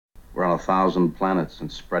We're on 1,000 planets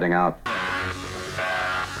and spreading out.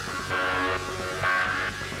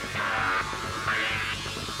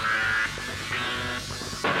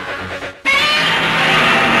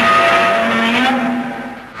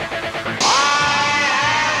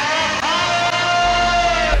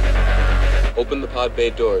 Open the pod bay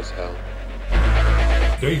doors, Hal.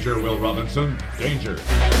 Danger, Will Robinson. Danger.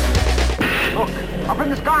 Look, up in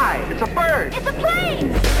the sky. It's a bird. It's a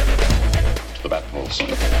plane. To the bat holes.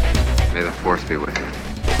 May the force be with you.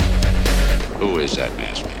 Who is that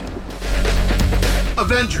masked man?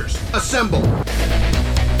 Avengers, assemble.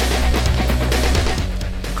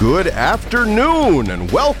 Good afternoon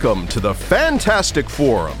and welcome to the Fantastic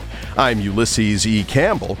Forum. I'm Ulysses E.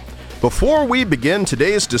 Campbell. Before we begin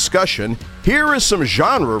today's discussion, here is some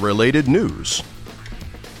genre-related news.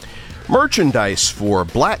 Merchandise for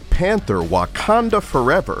Black Panther Wakanda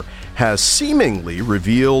Forever has seemingly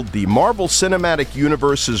revealed the Marvel Cinematic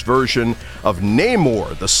Universe's version of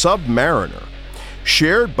Namor the Submariner.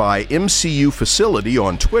 Shared by MCU Facility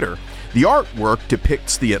on Twitter, the artwork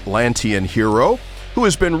depicts the Atlantean hero who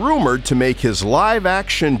has been rumored to make his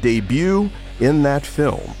live-action debut in that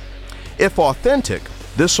film. If authentic,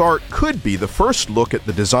 this art could be the first look at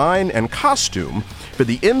the design and costume for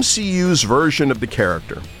the MCU's version of the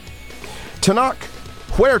character. Tenoch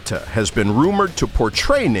Huerta has been rumored to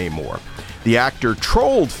portray Namor. The actor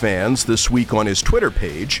trolled fans this week on his Twitter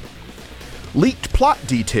page. Leaked plot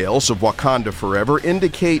details of Wakanda Forever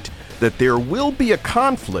indicate that there will be a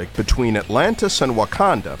conflict between Atlantis and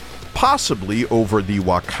Wakanda, possibly over the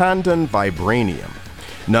Wakandan vibranium.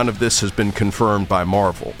 None of this has been confirmed by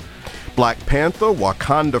Marvel. Black Panther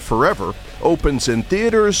Wakanda Forever opens in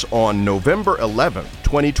theaters on November 11,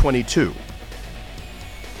 2022.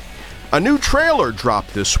 A new trailer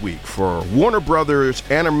dropped this week for Warner Brothers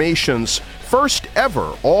Animation's first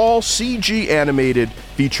ever all-CG animated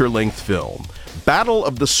feature-length film, Battle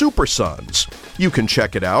of the Super Sons. You can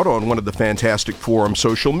check it out on one of the Fantastic Forum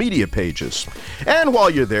social media pages. And while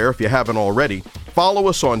you're there, if you haven't already, follow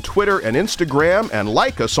us on Twitter and Instagram and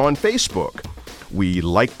like us on Facebook. We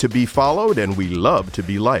like to be followed and we love to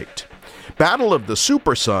be liked. Battle of the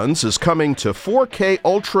Super Sons is coming to 4K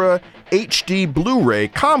Ultra HD Blu-ray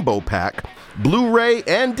Combo Pack, Blu-ray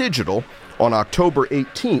and digital on October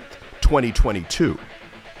 18th, 2022.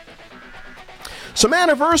 Some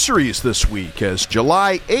anniversaries this week, as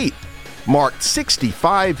July 8th marked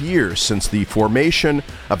 65 years since the formation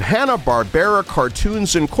of Hanna Barbera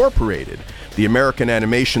Cartoons Incorporated. The American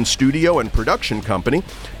animation studio and production company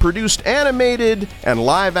produced animated and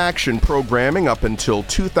live-action programming up until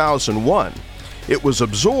 2001. It was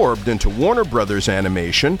absorbed into Warner Brothers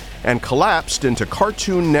Animation and collapsed into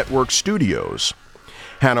Cartoon Network Studios.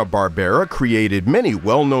 Hanna-Barbera created many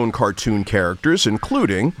well-known cartoon characters,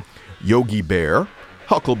 including Yogi Bear,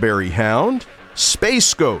 Huckleberry Hound,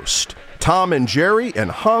 Space Ghost, Tom and Jerry,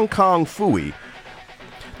 and Hong Kong Phooey.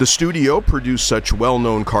 The studio produced such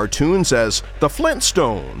well-known cartoons as The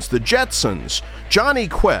Flintstones, The Jetsons, Johnny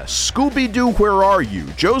Quest, Scooby-Doo Where Are You,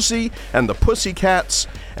 Josie and the Pussycats,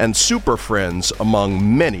 and Super Friends,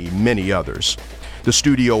 among many, many others. The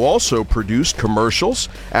studio also produced commercials,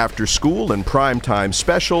 after-school and primetime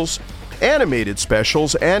specials, animated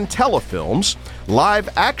specials and telefilms,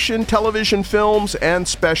 live-action television films and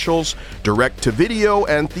specials, direct-to-video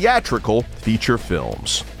and theatrical feature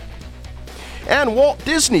films. And Walt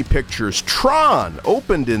Disney Pictures' Tron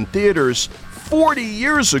opened in theaters 40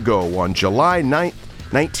 years ago on July 9,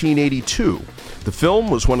 1982. The film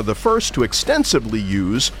was one of the first to extensively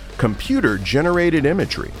use computer-generated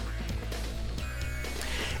imagery.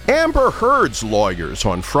 Amber Heard's lawyers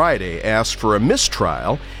on Friday asked for a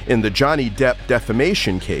mistrial in the Johnny Depp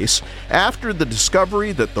defamation case after the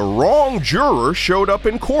discovery that the wrong juror showed up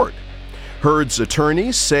in court. Heard's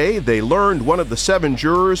attorneys say they learned one of the 7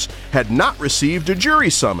 jurors had not received a jury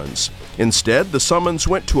summons. Instead, the summons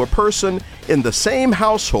went to a person in the same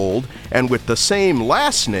household and with the same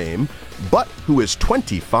last name, but who is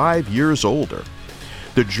 25 years older.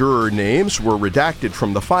 The juror names were redacted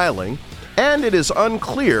from the filing, and it is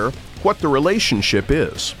unclear what the relationship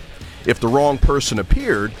is. If the wrong person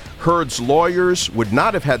appeared, Heard's lawyers would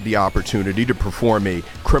not have had the opportunity to perform a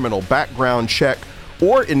criminal background check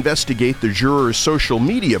or investigate the juror's social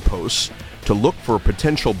media posts to look for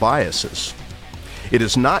potential biases. It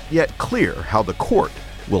is not yet clear how the court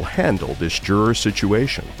will handle this juror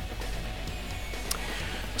situation.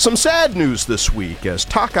 Some sad news this week as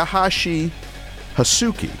Takahashi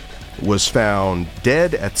Hasuki was found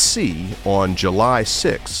dead at sea on July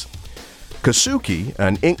 6. Kasuki,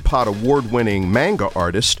 an Inkpot award-winning manga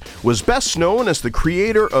artist, was best known as the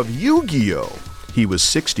creator of Yu-Gi-Oh! He was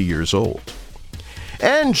 60 years old.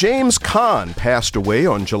 And James Caan passed away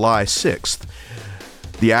on July 6th.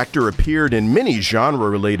 The actor appeared in many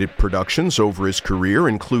genre-related productions over his career,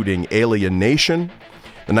 including Alien Nation,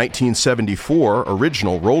 the 1974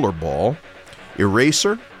 original Rollerball,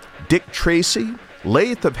 Eraser, Dick Tracy,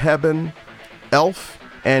 Lathe of Heaven, Elf,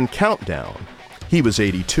 and Countdown. He was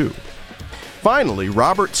 82. Finally,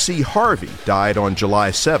 Robert C. Harvey died on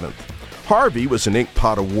July 7th. Harvey was an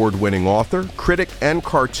Inkpot Award-winning author, critic, and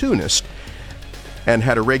cartoonist, and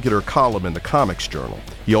had a regular column in the Comics Journal.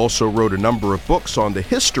 He also wrote a number of books on the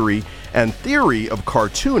history and theory of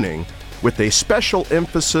cartooning, with a special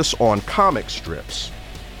emphasis on comic strips.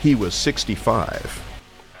 He was 65.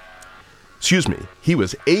 He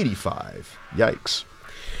was 85. Yikes.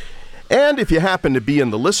 And if you happen to be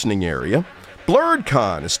in the listening area,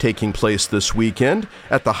 BlurredCon is taking place this weekend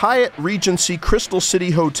at the Hyatt Regency Crystal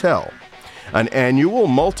City Hotel. An annual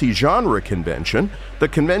multi-genre convention, the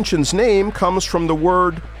convention's name comes from the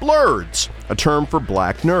word blurreds, a term for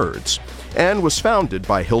black nerds, and was founded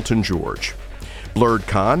by Hilton George.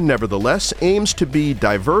 BlurredCon, nevertheless, aims to be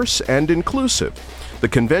diverse and inclusive. The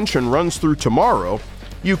convention runs through tomorrow.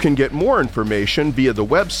 You can get more information via the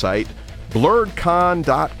website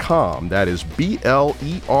blurredcon.com. That is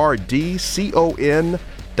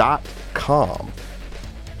BLERDCON.com.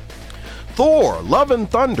 Thor: Love and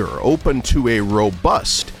Thunder opened to a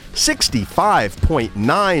robust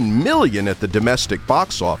 $65.9 million at the domestic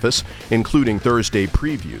box office, including Thursday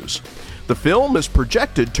previews. The film is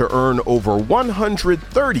projected to earn over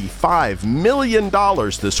 $135 million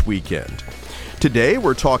this weekend. Today,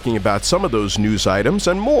 we're talking about some of those news items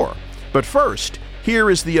and more. But first, here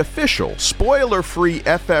is the official, spoiler-free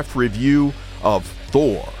FF review of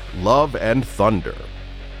Thor: Love and Thunder.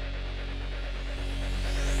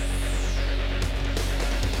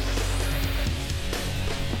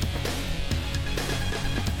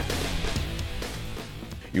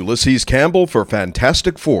 Ulysses Campbell for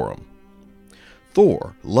Fantastic Forum.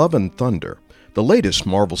 Thor: Love and Thunder, the latest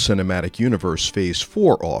Marvel Cinematic Universe Phase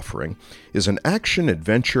 4 offering, is an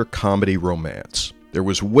action-adventure comedy romance. There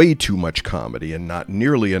was way too much comedy and not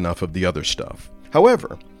nearly enough of the other stuff.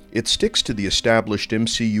 However, it sticks to the established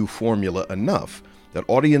MCU formula enough that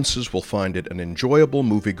audiences will find it an enjoyable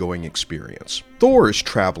movie-going experience. Thor is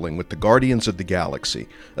traveling with the Guardians of the Galaxy,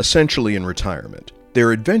 essentially in retirement.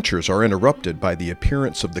 Their adventures are interrupted by the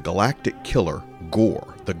appearance of the galactic killer,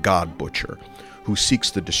 Gorr, the God Butcher, who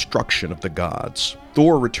seeks the destruction of the gods.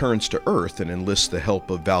 Thor returns to Earth and enlists the help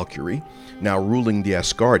of Valkyrie, now ruling the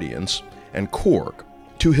Asgardians, and Korg.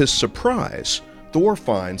 To his surprise, Thor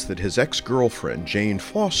finds that his ex-girlfriend, Jane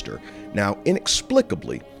Foster, now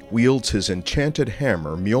inexplicably wields his enchanted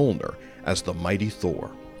hammer, Mjolnir, as the mighty Thor.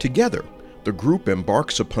 Together, the group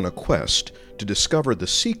embarks upon a quest to discover the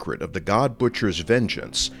secret of the God Butcher's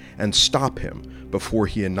vengeance and stop him before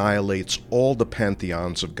he annihilates all the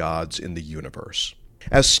pantheons of gods in the universe.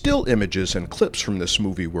 As still images and clips from this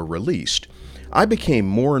movie were released, I became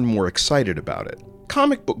more and more excited about it.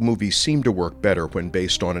 Comic book movies seem to work better when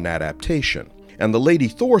based on an adaptation, and the Lady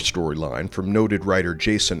Thor storyline from noted writer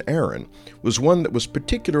Jason Aaron was one that was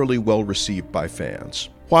particularly well received by fans.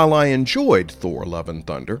 While I enjoyed Thor: Love and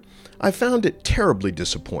Thunder, I found it terribly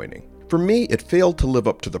disappointing. For me, it failed to live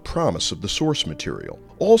up to the promise of the source material.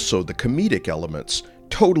 Also, the comedic elements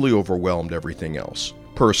totally overwhelmed everything else.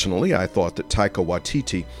 Personally, I thought that Taika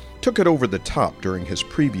Waititi took it over the top during his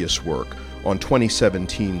previous work on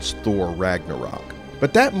 2017's Thor Ragnarok.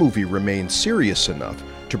 But that movie remained serious enough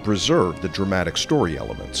to preserve the dramatic story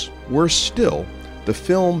elements. Worse still, the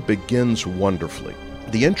film begins wonderfully.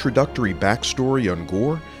 The introductory backstory on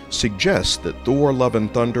Gorr suggests that Thor: Love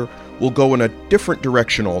and Thunder will go in a different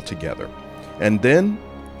direction altogether. And then,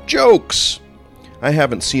 jokes! I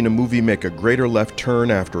haven't seen a movie make a greater left turn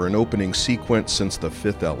after an opening sequence since The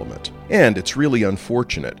Fifth Element. And it's really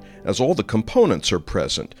unfortunate, as all the components are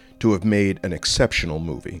present to have made an exceptional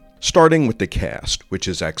movie. Starting with the cast, which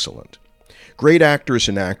is excellent. Great actors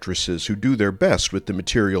and actresses who do their best with the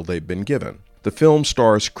material they've been given. The film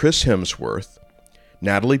stars Chris Hemsworth,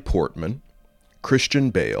 Natalie Portman,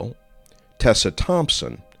 Christian Bale, Tessa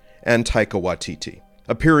Thompson, and Taika Waititi.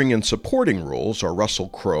 Appearing in supporting roles are Russell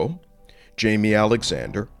Crowe, Jamie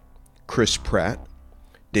Alexander, Chris Pratt,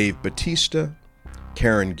 Dave Bautista,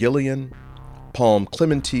 Karen Gillian, Palm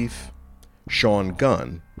Clementif, Sean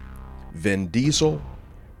Gunn, Vin Diesel,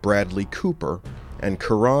 Bradley Cooper, and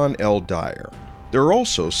Karan El Dyer. There are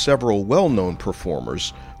also several well-known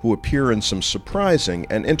performers who appear in some surprising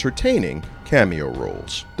and entertaining cameo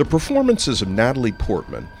roles. The performances of Natalie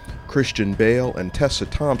Portman, Christian Bale, and Tessa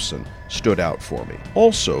Thompson stood out for me.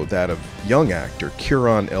 Also, that of young actor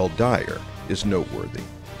Karan El Dyer is noteworthy.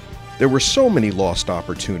 There were so many lost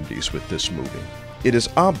opportunities with this movie. It is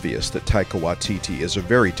obvious that Taika Waititi is a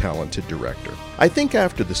very talented director. I think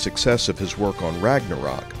after the success of his work on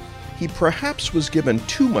Ragnarok, he perhaps was given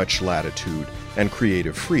too much latitude and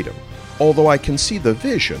creative freedom. Although I can see the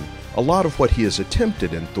vision, a lot of what he has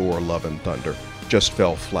attempted in Thor: Love and Thunder just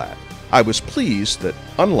fell flat. I was pleased that,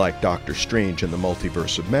 unlike Doctor Strange in the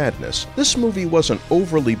Multiverse of Madness, this movie wasn't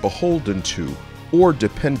overly beholden to or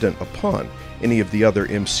dependent upon any of the other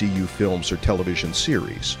MCU films or television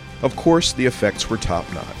series. Of course, the effects were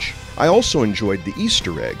top-notch. I also enjoyed the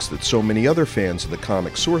Easter eggs that so many other fans of the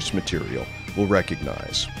comic source material will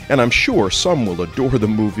recognize. And I'm sure some will adore the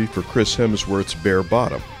movie for Chris Hemsworth's bare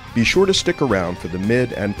bottom. Be sure to stick around for the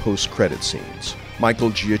mid- and post-credit scenes.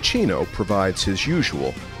 Michael Giacchino provides his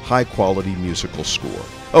usual high-quality musical score.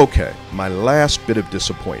 Okay, my last bit of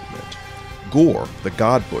disappointment. Gore, the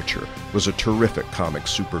God Butcher, was a terrific comic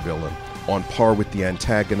supervillain, on par with the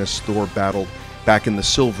antagonists Thor battled back in the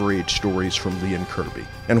Silver Age stories from Lee and Kirby.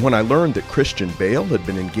 And when I learned that Christian Bale had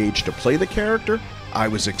been engaged to play the character, I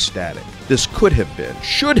was ecstatic. This could have been,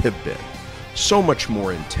 should have been, so much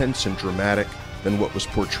more intense and dramatic than what was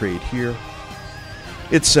portrayed here.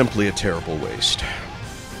 It's simply a terrible waste.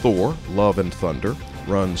 Thor: Love and Thunder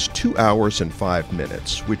runs 2 hours and 5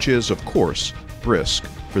 minutes, which is, of course, brisk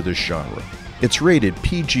for this genre. It's rated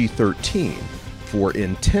PG-13 for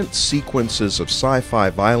intense sequences of sci-fi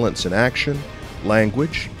violence and action,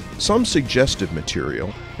 language, some suggestive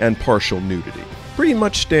material, and partial nudity. Pretty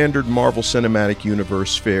much standard Marvel Cinematic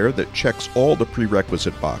Universe fare that checks all the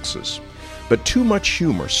prerequisite boxes. But too much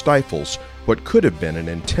humor stifles what could have been an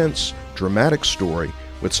intense, dramatic story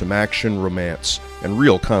with some action, romance, and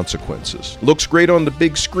real consequences. Looks great on the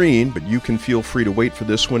big screen, but you can feel free to wait for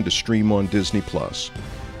this one to stream on Disney+.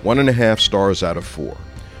 1.5 stars out of 4.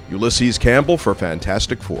 Ulysses Campbell for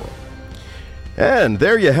Fantastic Four. And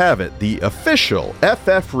there you have it, the official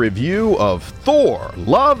FF review of Thor: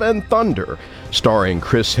 Love and Thunder, starring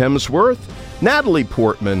Chris Hemsworth, Natalie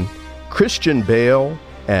Portman, Christian Bale,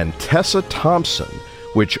 and Tessa Thompson,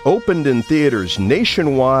 which opened in theaters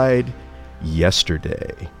nationwide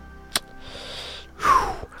yesterday.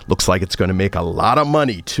 Whew. Looks like it's going to make a lot of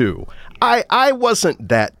money, too. I wasn't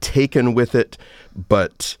that taken with it,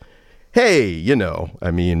 but hey, you know,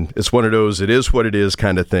 I mean, it's one of those it is what it is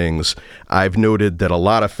kind of things. I've noted that a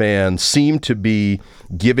lot of fans seem to be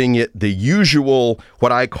giving it the usual,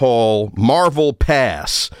 what I call Marvel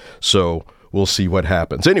pass. So we'll see what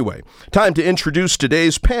happens. Anyway, time to introduce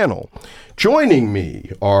today's panel. Joining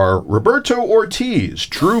me are Roberto Ortiz,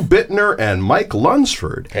 Drew Bittner, and Mike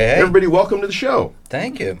Lunsford. Hey. Everybody, welcome to the show.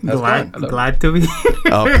 Thank you. Glad to be here.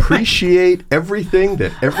 Appreciate everything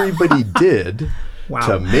that everybody did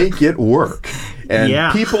to make it work.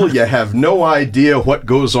 And people, you have no idea what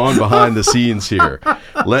goes on behind the scenes here.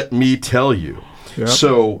 Let me tell you. Yep.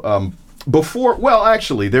 So before, well,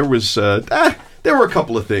 actually, there was... there were a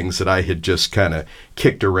couple of things that I had just kind of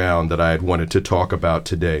kicked around that I had wanted to talk about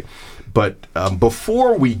today. But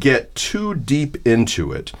before we get too deep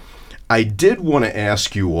into it, I did want to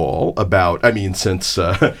ask you all about, I mean, since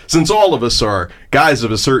all of us are guys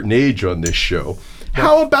of a certain age on this show,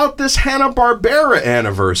 how about this Hanna-Barbera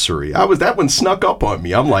anniversary? That one snuck up on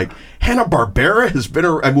me. I'm like, Hanna-Barbera has been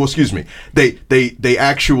well, excuse me. They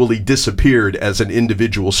actually disappeared as an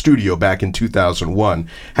individual studio back in 2001,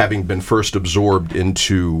 having been first absorbed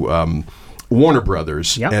into Warner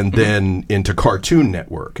Brothers and then into Cartoon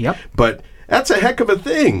Network. Yep. But that's a heck of a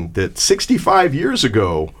thing that 65 years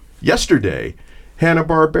ago, yesterday,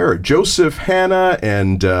 Hanna-Barbera, Joseph Hanna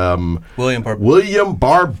and William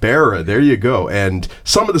Barbera. There you go. And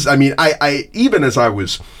some of this, I mean, I even as I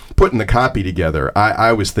was putting the copy together,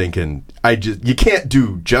 I was thinking, you can't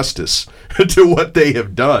do justice to what they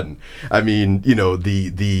have done. I mean, you know,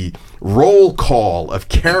 the roll call of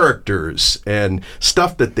characters and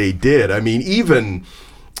stuff that they did. I mean, even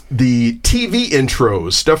the TV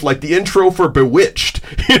intros, stuff like the intro for Bewitched,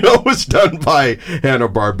 you know, was done by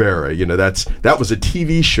Hanna-Barbera. You know, that was a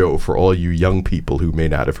TV show for all you young people who may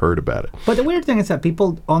not have heard about it. But the weird thing is that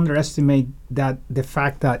people underestimate that the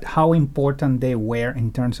fact that how important they were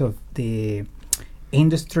in terms of the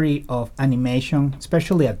industry of animation,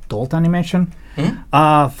 especially adult animation.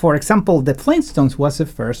 For example, the Flintstones was the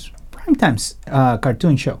first primetime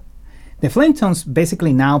cartoon show. The Flintstones,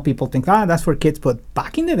 basically now people think, that's for kids, but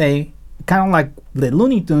back in the day, kind of like the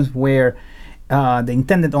Looney Tunes, where the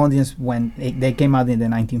intended audience, when they came out in the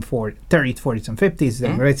 1930s, 40s, and 50s,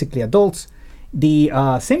 they were basically adults. The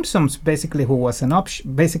Simpsons, basically, who was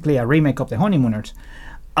basically a remake of The Honeymooners,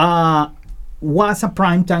 was a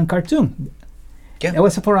primetime cartoon. Yeah. It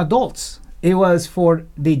was for adults. It was for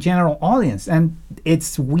the general audience. And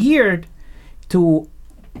it's weird to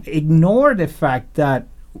ignore the fact that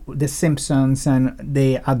The Simpsons and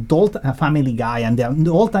the adult Family Guy and the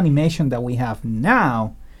adult animation that we have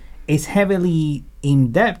now is heavily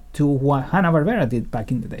in depth to what Hanna-Barbera did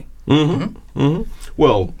back in the day.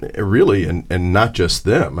 Well, really, and not just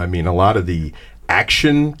them. I mean, a lot of the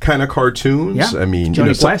action kind of cartoons. Yeah. I mean,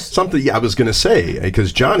 Johnny Quest. something. Yeah, I was going to say,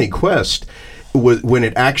 because Johnny Quest was, when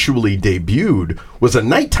it actually debuted, was a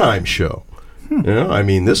nighttime show. You know, I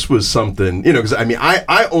mean, this was something. You know, because I mean,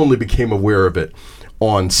 I only became aware of it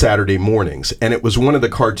on Saturday mornings, and it was one of the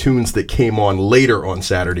cartoons that came on later on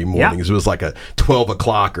Saturday mornings. It was like a 12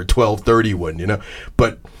 o'clock or 12:30 one, you know.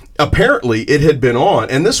 But apparently it had been on,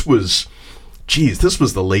 and this was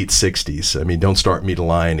the late 60s. I mean, don't start me to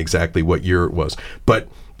lying exactly what year it was. But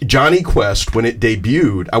Johnny Quest, when it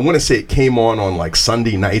debuted, I want to say it came on like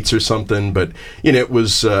Sunday nights or something, but, you know, it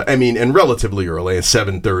was, and relatively early, at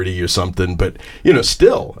 7:30 or something, but, you know,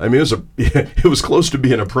 still, I mean, it was close to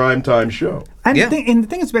being a primetime show. And the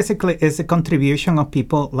thing is basically is a contribution of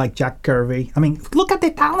people like Jack Kirby. I mean, look at the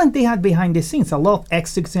talent they had behind the scenes. A lot of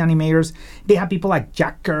X6 animators. They had people like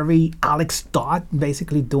Jack Kirby, Alex Todd,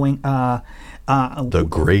 basically doing The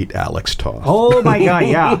great Alex Todd. Oh my God,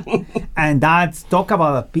 yeah. And that's, talk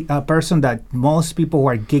about a person that most people who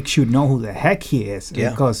are geeks should know who the heck he is,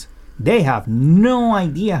 because they have no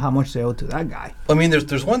idea how much they owe to that guy. I mean,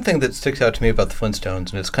 there's one thing that sticks out to me about the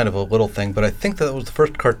Flintstones, and it's kind of a little thing, but I think that was the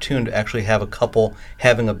first cartoon to actually have a couple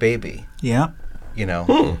having a baby. Yeah. You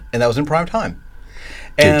know, and that was in prime time.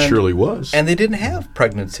 It surely was. And they didn't have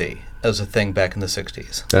pregnancy as a thing back in the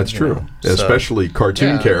 60s. That's true. Especially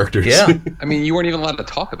cartoon characters. Yeah. I mean, you weren't even allowed to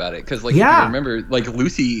talk about it because, like, if you remember, like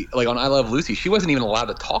Lucy, like on I Love Lucy, she wasn't even allowed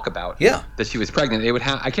to talk about that she was pregnant. They would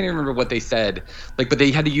have, I can't even remember what they said, like, but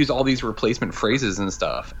they had to use all these replacement phrases and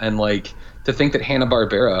stuff. And like, to think that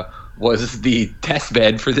Hanna-Barbera was the test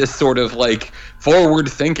bed for this sort of like forward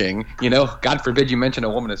thinking, you know, God forbid you mention a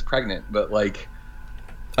woman is pregnant, but like,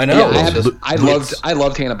 I know. Yeah, I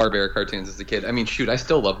loved Hanna-Barbera cartoons as a kid. I mean, shoot, I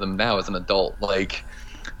still love them now as an adult. Like,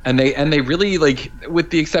 and they really, like,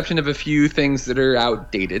 with the exception of a few things that are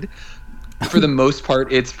outdated, for the most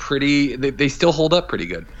part, it's pretty. They still hold up pretty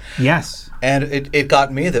good. Yes. And it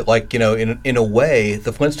got me that, like, you know, in a way,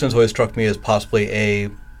 the Flintstones always struck me as possibly a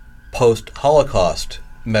post-Holocaust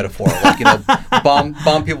metaphor, like, you know,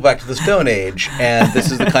 bomb people back to the Stone Age, and this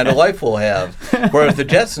is the kind of life we'll have. Whereas the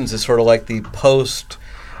Jetsons is sort of like the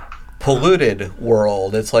polluted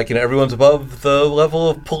world. It's like, you know, everyone's above the level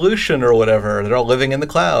of pollution or whatever. They're all living in the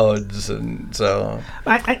clouds, and so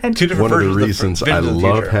two different one of the reasons I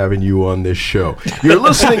love having you on this show. You're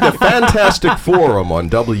listening to Fantastic Forum on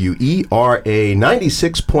WERA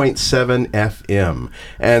 96.7 FM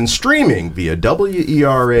and streaming via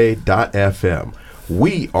WERA.FM.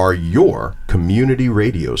 We are your community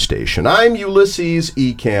radio station. I'm Ulysses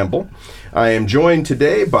E. Campbell. I am joined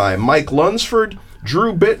today by Mike Lunsford,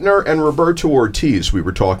 Drew Bittner, and Roberto Ortiz. We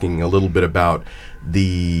were talking a little bit about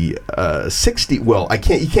the 60. Well,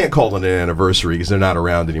 you can't call it an anniversary because they're not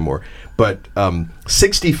around anymore. But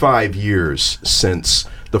 65 years since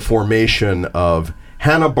the formation of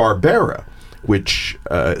Hanna-Barbera, which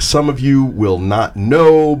some of you will not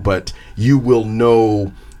know, but you will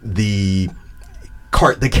know the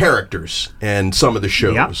characters and some of the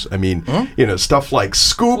shows. Yep. I mean, you know, stuff like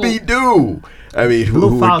Scooby-Doo. I mean,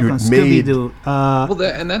 Blue Falcon, Scooby-Doo.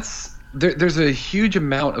 There's a huge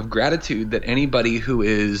amount of gratitude that anybody who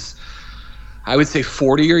is, I would say,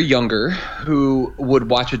 40 or younger who would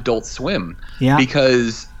watch Adult Swim. Yeah.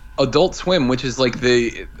 Because Adult Swim, which is like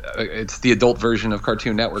it's the adult version of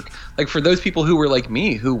Cartoon Network. Like, for those people who were like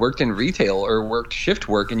me, who worked in retail or worked shift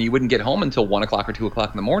work, and you wouldn't get home until 1 o'clock or 2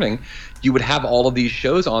 o'clock in the morning, you would have all of these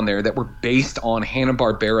shows on there that were based on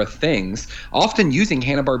Hanna-Barbera things, often using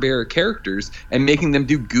Hanna-Barbera characters and making them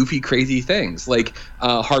do goofy, crazy things. Like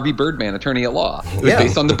Harvey Birdman, Attorney at Law. It was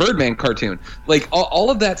based on the Birdman cartoon. Like,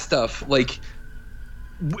 all of that stuff, like,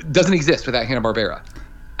 doesn't exist without Hanna-Barbera.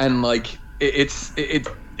 And like,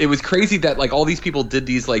 it was crazy that like all these people did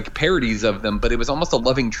these like parodies of them, but it was almost a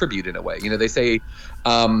loving tribute in a way. You know, they say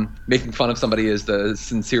making fun of somebody is the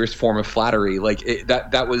sincerest form of flattery. Like,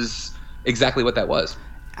 that was exactly what that was.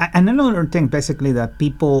 And another thing, basically, that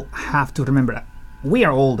people have to remember, we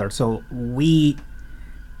are older, so we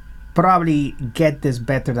probably get this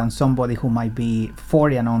better than somebody who might be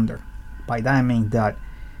 40 and under. By that I mean that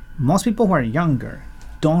most people who are younger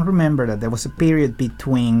don't remember that there was a period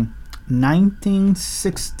between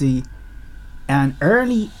 1960 and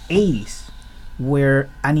early 80s where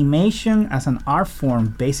animation as an art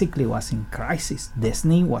form basically was in crisis.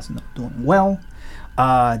 Disney was not doing well.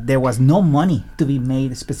 there was no money to be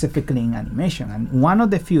made specifically in animation. And one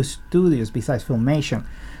of the few studios besides Filmation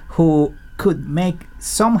who could make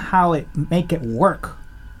it work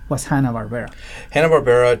was Hanna-Barbera.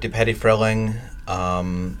 Hanna-Barbera, Patty Freleng,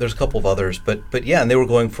 there's a couple of others, but yeah, and they were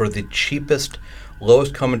going for the cheapest,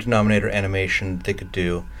 lowest common denominator animation they could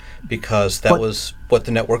do, because that was what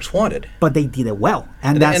the networks wanted. But they did it well,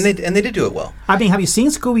 and they did do it well. I mean, have you seen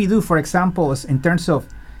Scooby-Doo, for example, in terms of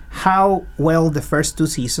how well the first 2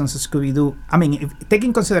 seasons of Scooby-Doo? I mean,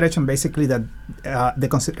 taking consideration basically that the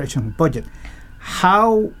consideration budget,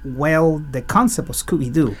 how well the concept of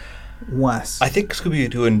Scooby-Doo was. I think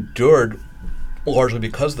Scooby-Doo endured largely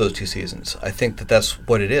because of those 2 seasons. I think that's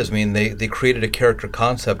what it is. I mean, they created a character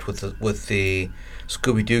concept with the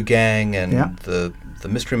Scooby-Doo gang and the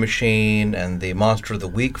Mystery Machine and the Monster of the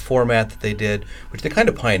Week format that they did, which they kind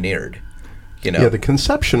of pioneered. Yeah, the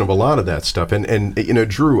conception of a lot of that stuff. And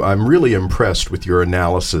Drew, I'm really impressed with your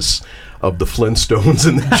analysis of the Flintstones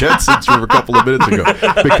and the Jetsons from a couple of minutes ago.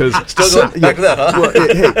 Because back to that,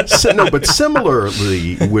 huh? But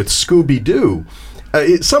similarly with Scooby-Doo,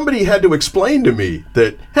 somebody had to explain to me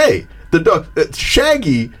that, hey, the dog,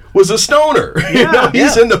 Shaggy was a stoner.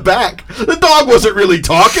 He's in the back. The dog wasn't really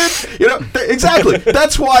talking. Exactly.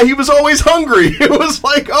 That's why he was always hungry. It was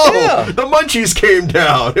like, the munchies came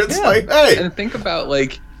down. It's like, hey. And think about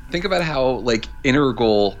how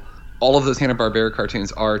integral all of those Hanna-Barbera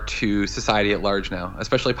cartoons are to society at large now,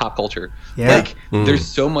 especially pop culture. Yeah. There's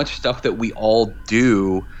so much stuff that we all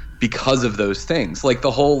do because of those things. Like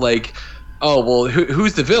the whole oh, well,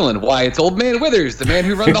 who's the villain? Why, it's Old Man Withers, the man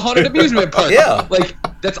who runs the haunted amusement park. Yeah.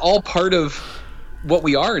 That's all part of what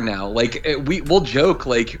we are now. We'll joke,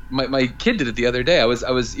 my kid did it the other day. I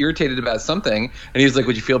was irritated about something, and he was like,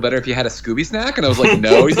 would you feel better if you had a Scooby snack? And I was like,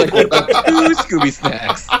 no. He's like, what about 2 Scooby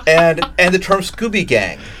snacks? And the term Scooby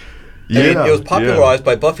Gang. It was popularized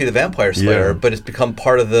by Buffy the Vampire Slayer, but it's become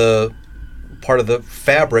part of the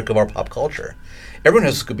fabric of our pop culture. Everyone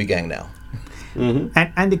has a Scooby Gang now. Mm-hmm.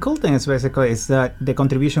 And the cool thing is that the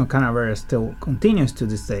contribution of Hanna-Barbera still continues to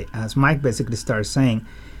this day. As Mike basically started saying,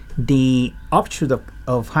 the offshoot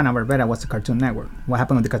of Hanna-Barbera was the Cartoon Network. What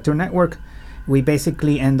happened with the Cartoon Network? We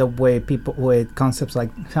basically end up with people with concepts like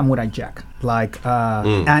Samurai Jack,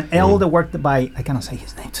 and all the work by, I cannot say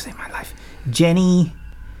his name to save my life, Jenny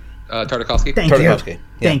Tartakovsky.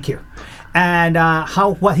 Thank you. And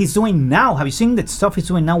what he's doing now. Have you seen the stuff he's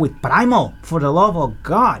doing now with Primal? For the love of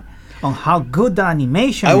God. On how good the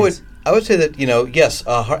animation is. I would say that, yes,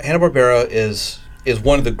 Hanna-Barbera is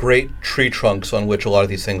one of the great tree trunks on which a lot of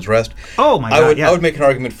these things rest. Oh my God! I would make an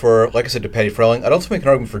argument for, like I said, to Patty Freleng. I'd also make an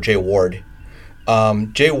argument for Jay Ward.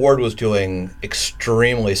 Jay Ward was doing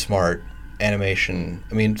extremely smart animation.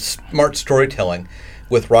 I mean, smart storytelling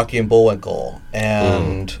with Rocky and Bullwinkle,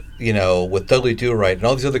 and with Dudley Do-Right and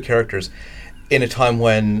all these other characters, in a time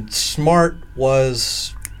when smart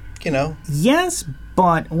was, Yes.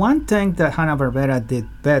 But one thing that Hanna-Barbera did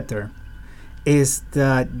better is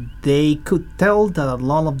that they could tell that a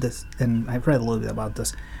lot of this, and I've read a little bit about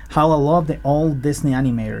this, how a lot of the old Disney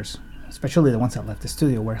animators, especially the ones that left the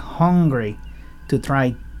studio, were hungry to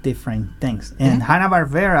try different things. And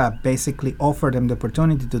Hanna-Barbera basically offered them the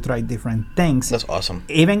opportunity to try different things. That's awesome.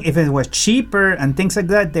 Even if it was cheaper and things like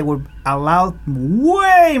that, they were allowed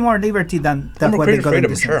way more liberty than what they got in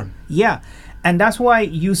Disney. Sure. Yeah. And that's why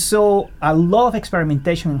you saw a lot of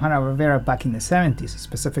experimentation in Hanna-Barbera back in the 70s,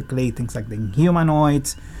 specifically things like the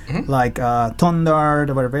Inhumanoids, like Thunder,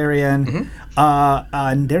 the Barbarian.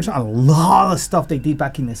 And there's a lot of stuff they did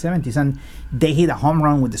back in the 70s. And they hit a home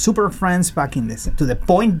run with the Super Friends back in this, to the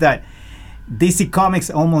point that DC Comics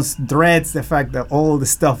almost dreads the fact that all the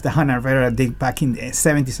stuff that Hanna-Barbera did back in the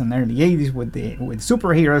 70s and early 80s with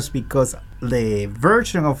superheroes, because the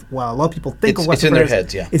version of what a lot of people think of what it's in their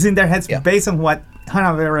heads, it's in their heads based on what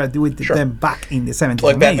Hanna-Barbera did with them back in the 70s.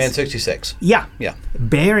 Like Batman 66. Yeah.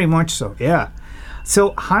 Very much so, yeah.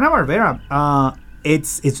 So Hanna-Barbera,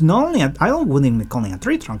 it's not only, I wouldn't even call it a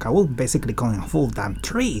tree trunk, I would basically call it a full damn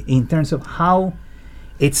tree in terms of how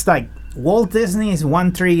it's like Walt Disney is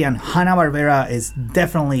one tree and Hanna-Barbera is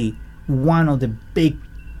definitely one of the big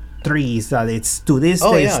trees that it's to this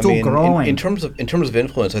day still growing. In terms of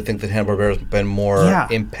influence, I think that Hanna-Barbera has been more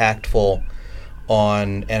impactful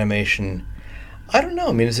on animation. I don't know.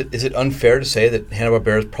 I mean, is it unfair to say that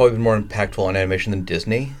Hanna-Barbera has probably been more impactful on animation than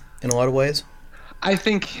Disney in a lot of ways? I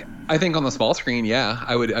think on the small screen,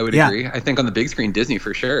 I would agree. I think on the big screen, Disney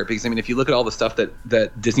for sure. Because I mean, if you look at all the stuff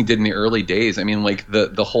that Disney did in the early days, I mean, like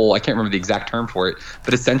the whole, I can't remember the exact term for it,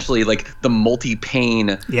 but essentially like the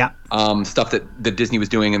multi-pane stuff that Disney was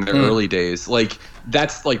doing in their early days, like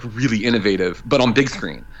that's like really innovative, but on big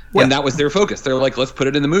screen. Yeah. And that was their focus. They're like, let's put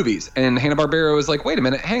it in the movies. And Hanna-Barbera was like, wait a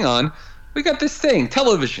minute, hang on. We got this thing,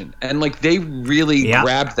 television. And like they really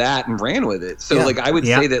grabbed that and ran with it. So like I would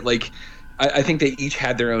say that like I think they each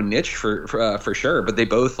had their own niche for sure, but they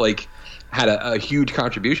both like had a huge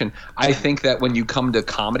contribution. I think that when you come to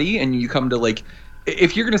comedy and you come to like,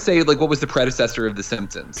 if you're going to say like what was the predecessor of The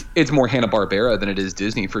Simpsons, it's more Hanna-Barbera than it is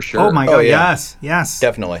Disney for sure. Oh my God, yes.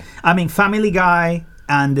 Definitely. I mean, Family Guy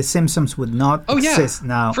and The Simpsons would not exist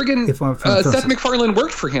now. Friggin' Seth MacFarlane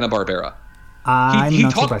worked for Hanna-Barbera.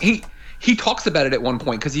 He talks about it at one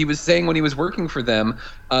point because he was saying when he was working for them,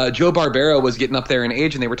 Joe Barbera was getting up there in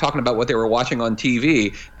age and they were talking about what they were watching on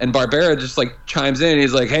TV. And Barbera just like chimes in and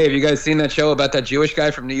he's like, hey, have you guys seen that show about that Jewish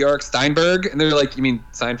guy from New York, Steinberg? And they're like, you mean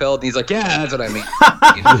Seinfeld? And he's like, yeah, that's what I mean.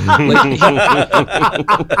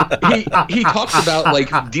 He talks about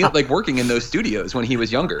like working in those studios when he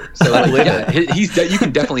was younger. So like, you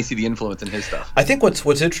can definitely see the influence in his stuff. I think what's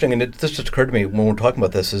interesting, and this just occurred to me when we're talking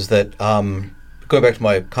about this, is that going back to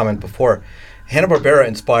my comment before, Hanna-Barbera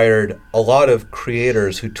inspired a lot of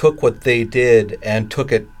creators who took what they did and took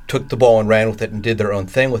the ball and ran with it and did their own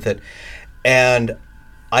thing with it. And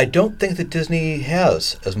I don't think that Disney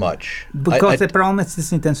has as much. Because the problem is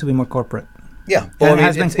Disney tends to be more corporate. Yeah, well, I mean,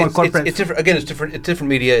 it's different. Again, it's different. It's different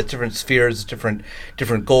media. It's different spheres. It's different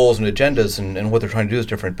goals and agendas, and what they're trying to do is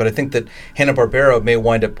different. But I think that Hanna-Barbera may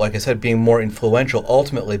wind up, like I said, being more influential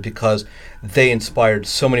ultimately because they inspired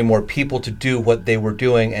so many more people to do what they were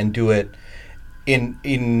doing and do it in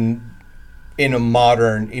a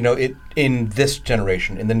modern, in this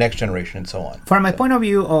generation, in the next generation, and so on. From my point of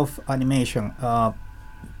view of animation,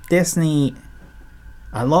 Disney,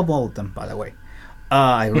 I love all of them, by the way.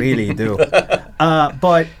 I really do.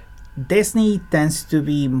 But Disney tends to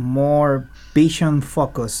be more vision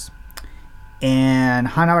focused, and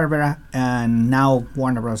Hanna-Barbera and now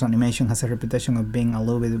Warner Bros. Animation has a reputation of being a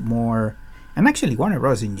little bit more, and actually Warner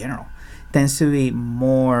Bros. In general tends to be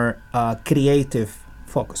more creative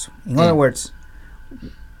focus. In other words,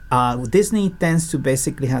 Disney tends to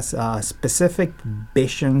basically has a specific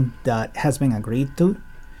vision that has been agreed to,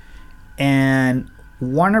 and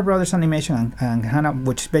Warner Brothers Animation and Hanna,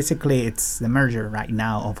 which basically it's the merger right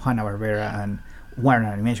now of Hanna-Barbera and Warner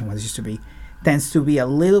Animation, what it used to be, tends to be a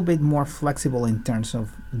little bit more flexible in terms of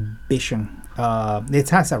vision. It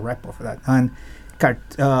has a rep for that. And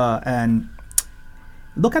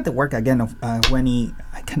look at the work again of when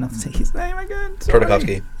I cannot say his name again.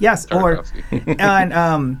 Tartakovsky. Yes,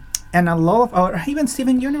 and a lot of, or even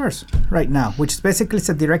Steven Universe right now, which is basically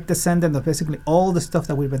a direct descendant of basically all the stuff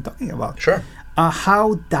that we've been talking about. Sure.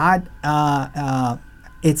 How that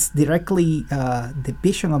it's directly the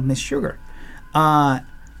vision of Miss Sugar,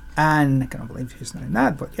 and I cannot believe she's not in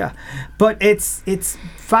that, but yeah. But it's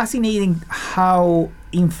fascinating how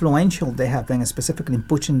influential they have been, specifically in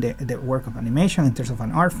pushing the work of animation in terms of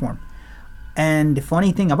an art form. And the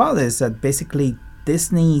funny thing about it is that basically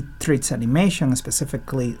Disney treats animation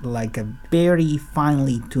specifically like a very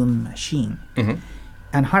finely tuned machine,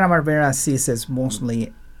 and Hanna-Barbera sees it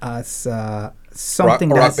mostly as something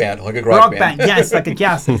rock band, like a rock band. Yes, like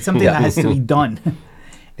it's something that has to be done.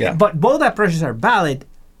 Yeah. But both approaches are valid,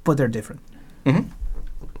 but they're different.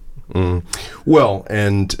 Well,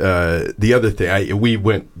 and the other thing, we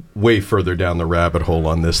went way further down the rabbit hole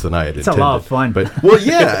on this than I had intended. It's a lot of fun. But well,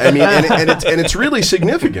 yeah, I mean, and it's really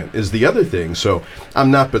significant is the other thing. So I'm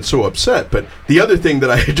not but so upset. But the other thing that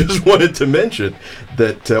I just wanted to mention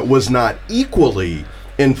that was not equally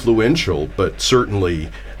influential, but certainly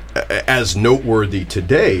as noteworthy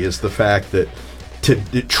today is the fact that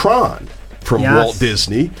Tron from Walt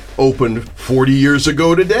Disney opened 40 years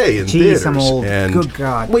ago today in theaters. I'm old. And good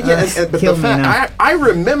God. Well, yeah, but the fact I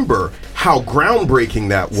remember how groundbreaking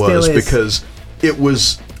that was because it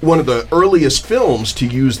was one of the earliest films to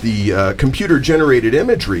use the computer-generated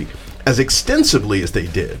imagery as extensively as they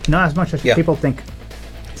did. Not as much as people think.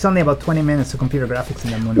 It's only about 20 minutes of computer graphics in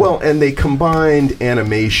that movie. Well, and they combined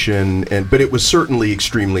animation, but it was certainly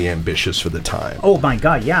extremely ambitious for the time. Oh my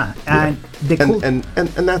God, yeah. And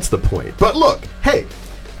that's the point. But look, hey,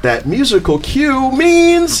 that musical cue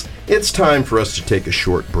means it's time for us to take a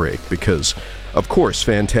short break because, of course,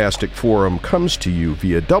 Fantastic Forum comes to you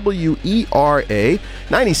via WERA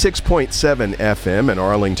 96.7 FM in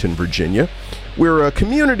Arlington, Virginia, We're a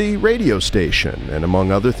community radio station, and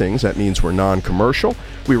among other things, that means we're non-commercial.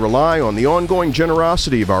 We rely on the ongoing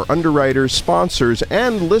generosity of our underwriters, sponsors,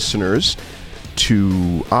 and listeners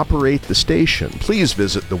to operate the station. Please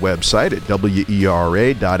visit the website at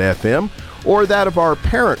wera.fm or that of our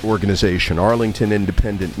parent organization, Arlington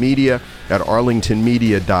Independent Media, at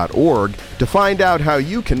arlingtonmedia.org to find out how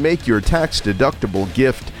you can make your tax-deductible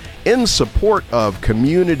gift in support of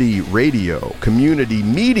community radio, community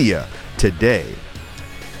media today.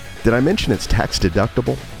 Did I mention it's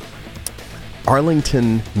tax-deductible?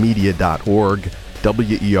 arlingtonmedia.org,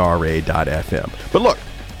 wera.fm. But look,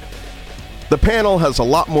 the panel has a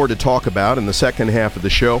lot more to talk about in the second half of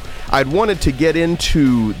the show. I'd wanted to get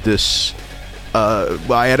into this,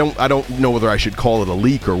 I don't know whether I should call it a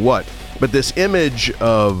leak or what, but this image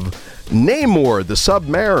of Namor, the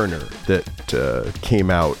Submariner, that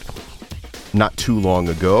came out not too long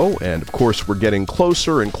ago. And, of course, we're getting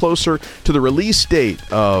closer and closer to the release date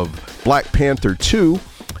of Black Panther 2,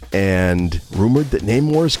 and rumored that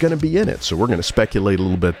Namor is going to be in it. So we're going to speculate a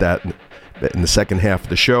little bit that in the second half of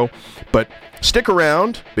the show. But stick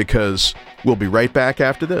around, because we'll be right back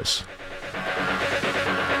after this.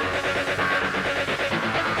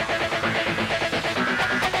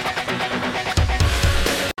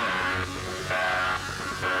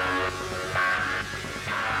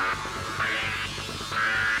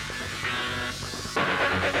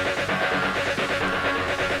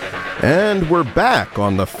 And we're back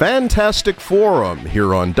on the Fantastic Forum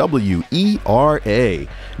here on WERA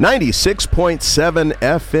 96.7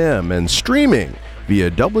 FM and streaming via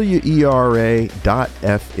WERA.FM.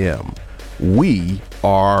 We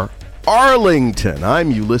are Arlington. I'm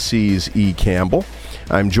Ulysses E. Campbell.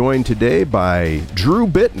 I'm joined today by Drew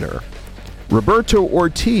Bittner, Roberto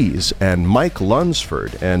Ortiz, and Mike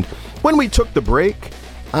Lunsford. And when we took the break,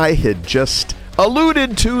 I had just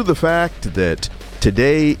alluded to the fact that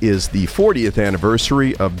today is the 40th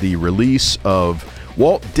anniversary of the release of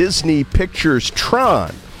Walt Disney Pictures'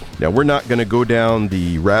 Tron. Now, we're not going to go down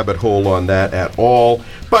the rabbit hole on that at all,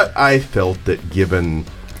 but I felt that given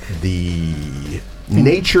the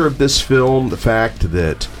nature of this film, the fact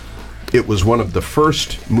that it was one of the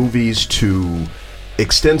first movies to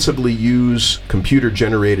extensively use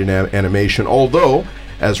computer-generated animation, although,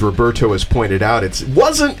 as Roberto has pointed out, it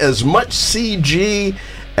wasn't as much CG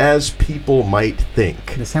as people might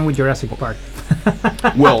think. The same with Jurassic Park.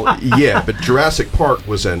 Well, yeah, but Jurassic Park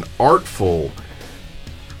was an artful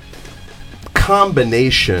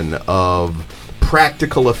combination of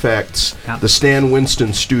practical effects. Yeah. The Stan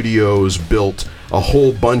Winston Studios built a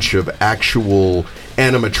whole bunch of actual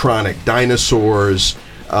animatronic dinosaurs.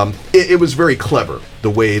 It was very clever, the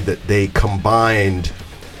way that they combined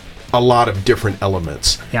a lot of different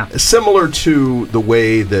elements. Yeah. Similar to the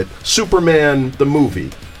way that Superman, the movie,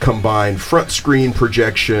 combined front screen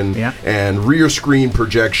projection and rear screen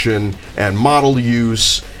projection and model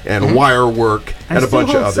use and wire work and a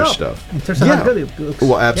bunch of other stuff.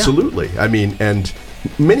 Well, absolutely. Yeah. I mean, and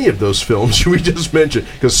many of those films we just mentioned,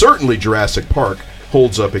 because certainly Jurassic Park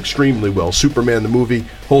holds up extremely well. Superman, the movie,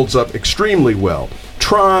 holds up extremely well.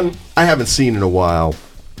 Tron, I haven't seen in a while.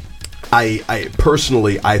 I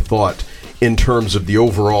personally thought, in terms of the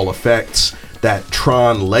overall effects, that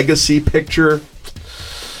Tron Legacy picture,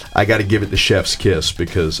 I got to give it the chef's kiss,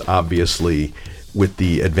 because obviously with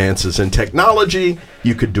the advances in technology,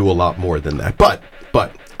 you could do a lot more than that. But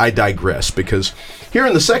I digress, because here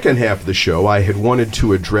in the second half of the show, I had wanted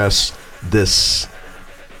to address this,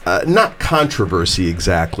 not controversy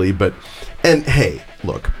exactly, and hey,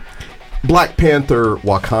 look, Black Panther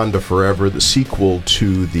Wakanda Forever, the sequel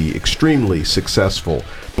to the extremely successful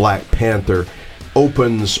Black Panther,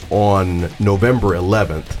 opens on November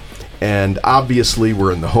 11th. And obviously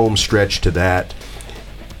we're in the home stretch to that.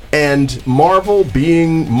 And Marvel,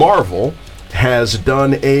 being Marvel, has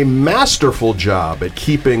done a masterful job at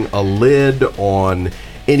keeping a lid on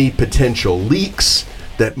any potential leaks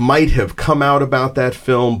that might have come out about that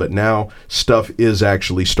film, but now stuff is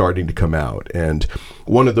actually starting to come out. And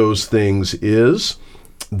one of those things is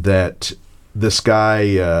that this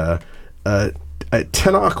guy,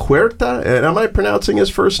 Tenoch Huerta, and am I pronouncing his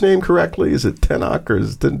first name correctly? Is it Tenoch or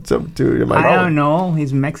is it something? I don't know.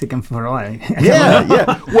 He's Mexican for all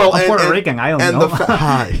yeah. Well, and Puerto Rican. I don't know.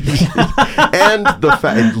 And the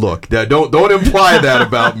fact. Look, don't imply that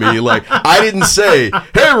about me. Like, I didn't say,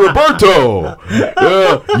 "Hey, Roberto,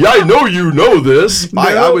 I know you know this." No.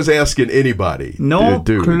 I was asking anybody. No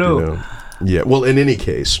clue. You know. Yeah. Well, in any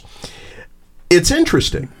case, it's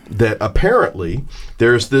interesting that apparently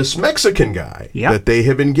there's this Mexican guy that they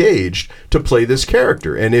have engaged to play this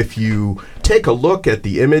character. And if you take a look at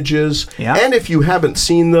the images, and if you haven't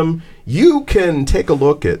seen them, you can take a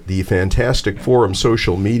look at the Fantastic Forum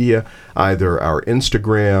social media, either our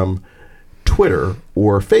Instagram, Twitter,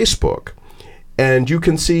 or Facebook. And you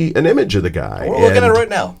can see an image of the guy. We're looking at it right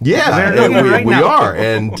now. Yeah, and we are.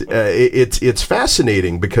 And it's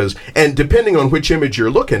fascinating because, and depending on which image you're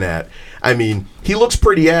looking at, I mean, he looks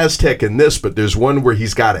pretty Aztec in this, but there's one where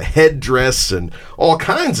he's got a headdress and all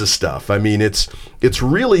kinds of stuff. I mean, it's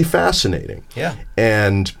really fascinating. Yeah.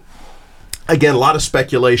 And again, a lot of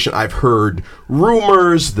speculation. I've heard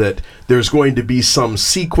rumors that there's going to be some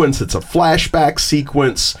sequence. It's a flashback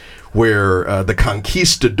sequence where the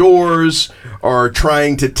conquistadors are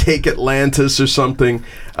trying to take Atlantis or something.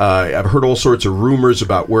 I've heard all sorts of rumors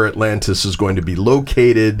about where Atlantis is going to be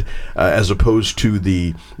located, as opposed to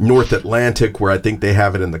the North Atlantic, where I think they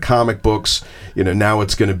have it in the comic books. You know, now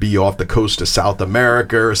it's going to be off the coast of South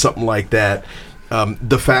America or something like that.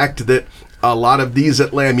 The fact that a lot of these the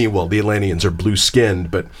Atlanteans are blue-skinned,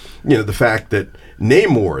 but, you know, the fact that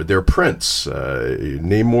Namor, their prince,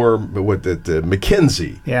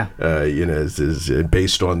 Mackenzie, is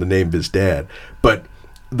based on the name of his dad. But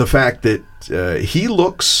the fact that he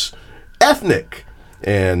looks ethnic,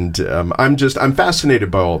 and I'm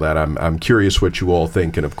fascinated by all that. I'm curious what you all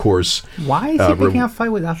think, and of course, why is he picking a fight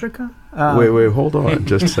with Africa? Wait, hold on,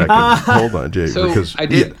 just a second. Hold on, Jay, so because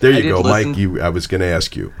there you go, Mike. I was going to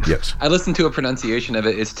ask you. Yes, I listened to a pronunciation of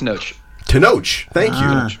it. It's Tenoch. Tenoch, thank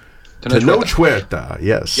you. Tenoch Huerta,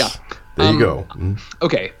 yes. Yeah. There you go.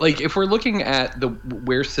 Okay, like if we're looking at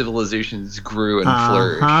where civilizations grew and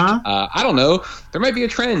flourished, I don't know. There might be a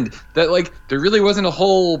trend that like there really wasn't a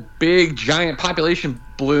whole big giant population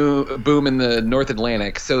boom in the North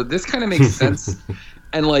Atlantic. So this kind of makes sense.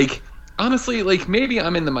 And like honestly, like maybe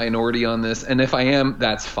I'm in the minority on this, and if I am,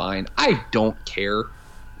 that's fine. I don't care.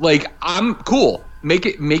 Like I'm cool. Make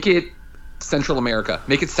it Central America,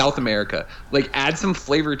 make it South America, like add some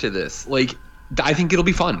flavor to this. Like I think it'll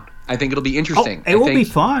be fun. I think it'll be interesting. It will be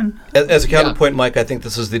fun. As a counterpoint, Mike, I think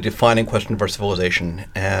this is the defining question of our civilization,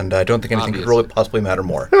 and I don't think anything could really possibly matter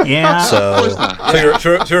more. Yeah. So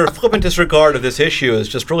your flippant disregard of this issue is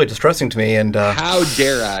just really distressing to me. And how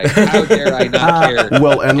dare I? How dare I not care?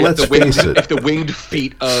 Well, and let's face it, if the winged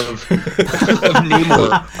feet of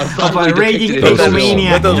Namor of a raging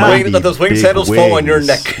egomaniac, let those winged sandals fall on your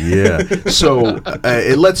neck. Yeah. So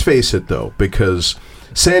let's face it, though, because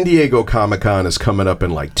San Diego Comic-Con is coming up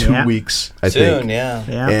in like 2 weeks, I think. Soon, yeah.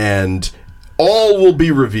 And all will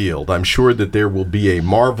be revealed. I'm sure that there will be a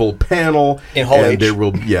Marvel panel. In Hall H.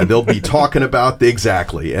 They'll be talking about,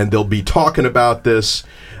 exactly, and they'll be talking about this.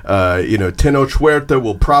 Tenoch Huerta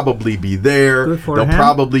will probably be there. They'll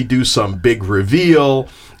probably do some big reveal,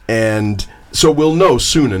 and so we'll know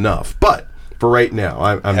soon enough. But for right now,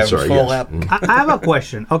 I'm sorry. Yes. I have a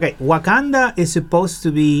question. Okay, Wakanda is supposed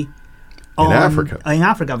to be in Africa. In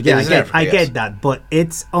Africa, yeah, I get that. But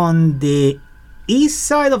it's on the east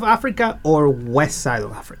side of Africa or west side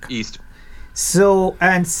of Africa? East. So,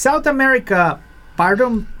 and South America,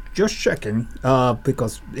 pardon, just checking,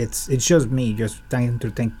 because it's just me just trying to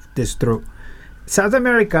think this through. South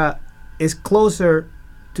America is closer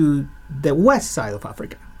to the west side of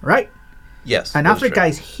Africa, right? Yes. And Africa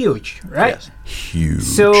is huge, right? Yes. Huge.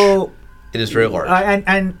 So it is very large.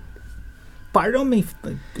 And pardon me.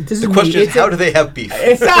 The question is, how do they have beef?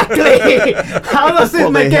 Exactly. How does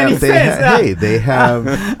it make any sense? They have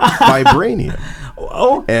vibranium.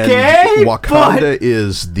 Okay. And Wakanda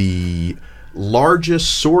is the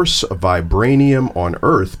largest source of vibranium on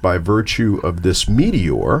Earth by virtue of this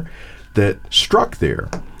meteor that struck there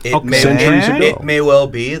centuries ago. It may well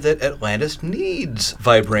be that Atlantis needs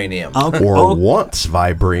vibranium. Or wants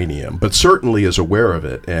vibranium, but certainly is aware of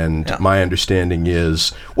it. And my understanding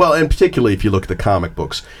is, well, and particularly if you look at the comic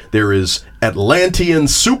books, there is Atlantean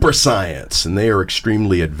super science, and they are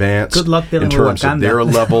extremely advanced. Good luck dealing in terms with of their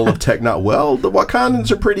level of technology. Well, the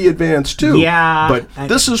Wakandans are pretty advanced too. Yeah. But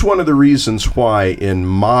this is one of the reasons why in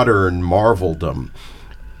modern Marveldom,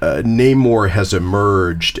 Namor has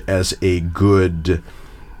emerged as a good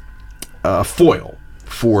foil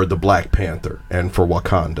for the Black Panther and for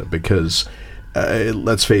Wakanda, because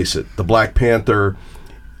let's face it, the Black Panther,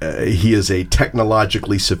 he is a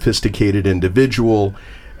technologically sophisticated individual,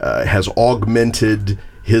 has augmented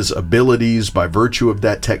his abilities by virtue of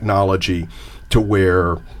that technology to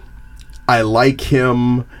where I like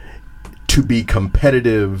him to be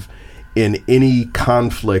competitive in any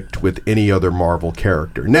conflict with any other Marvel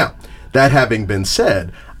character. Now, that having been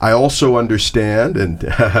said, I also understand, and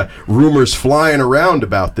rumors flying around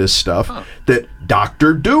about this stuff, that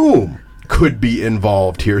Doctor Doom could be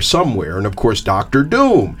involved here somewhere. And of course, Doctor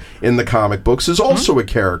Doom in the comic books is also a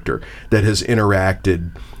character that has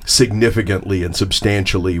interacted significantly and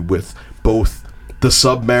substantially with both the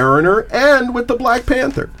Submariner and with the Black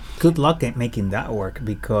Panther. Good luck at making that work,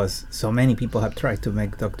 because so many people have tried to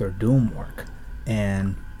make Doctor Doom work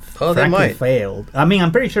and frankly failed. I mean,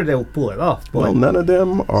 I'm pretty sure they will pull it off. But Well, none of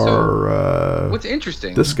them are what's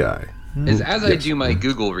interesting this guy. is as I do my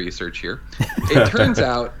Google research here, it turns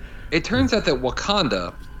out that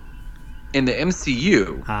Wakanda in the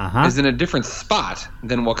MCU is in a different spot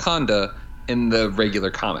than Wakanda in the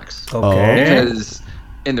regular comics. Okay. Because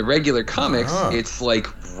in the regular comics, it's like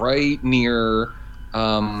right near,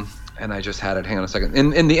 and I just had it. Hang on a second.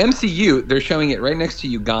 In the MCU, they're showing it right next to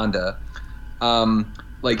Uganda,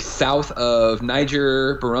 like south of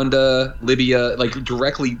Niger, Burundi, Libya, like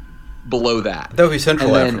directly below that. That would be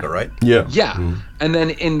Central Africa, right? Yeah. Yeah. And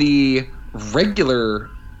then in the regular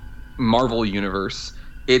Marvel universe,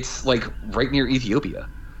 it's like right near Ethiopia.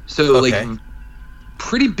 So like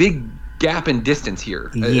pretty big gap in distance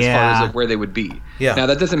here as far as like where they would be. Yeah. Now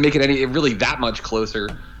that doesn't make it really that much closer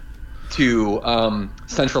to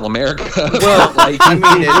Central America. Well, I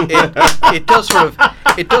mean, it does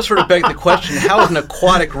sort of beg the question: how is an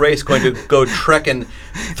aquatic race going to go trekking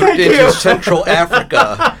into Central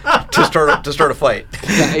Africa to start a fight?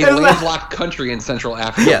 Yeah, a landlocked country in Central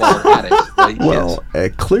Africa while we're at it. Like, Well,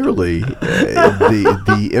 clearly,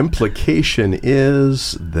 the implication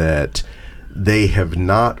is that they have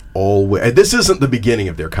not always. This isn't the beginning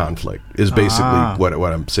of their conflict. Is basically what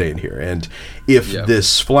I'm saying here. And if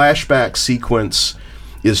this flashback sequence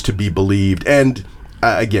is to be believed, and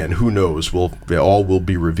again, who knows? All will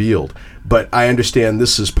be revealed. But I understand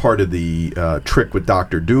this is part of the trick with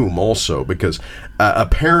Doctor Doom also, because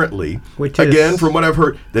apparently, again, from what I've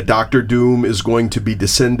heard, that Doctor Doom is going to be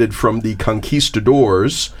descended from the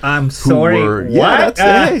conquistadors. I'm sorry, what?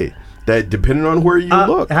 That depending on where you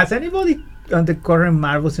look. Has anybody on the current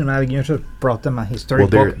Marvel Cinematic Universe brought them a historic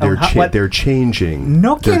book? They're changing.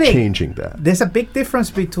 No kidding. They're changing that. There's a big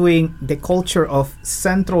difference between the culture of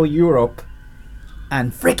Central Europe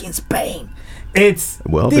and freaking Spain. It's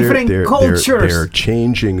different cultures. They're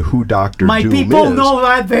changing who Doctor Doom is. My people know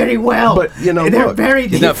that very well. But they're very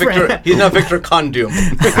different. He's not Victor Condoom.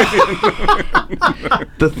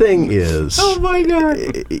 The thing is, oh my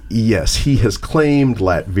God! Yes, he has claimed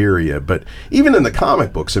Latveria, but even in the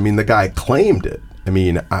comic books, I mean, the guy claimed it. I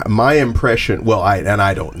mean, my impression. Well, I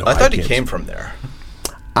don't know. I thought he came from there.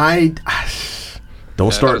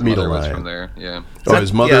 Don't start me to lie. From there, yeah. Oh,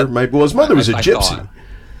 his mother. His mother was a gypsy.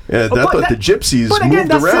 Yeah, the gypsies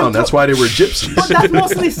moved around. That's why they were gypsies. But that's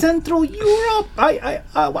mostly Central Europe.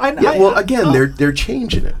 They're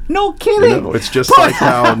changing it. No kidding. It's just like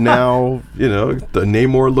how now, the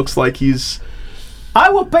Namor looks like he's I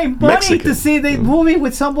will pay money Mexican. to see the movie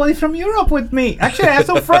with somebody from Europe with me. Actually, I have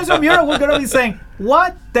some friends from Europe who are going to be saying,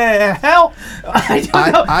 what the hell?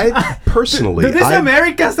 I personally... Do these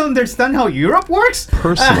Americans understand how Europe works?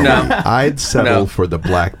 Personally, I'd settle for the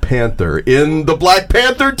Black Panther in the Black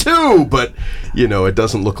Panther 2, but, it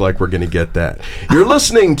doesn't look like we're going to get that. You're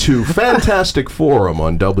listening to Fantastic Forum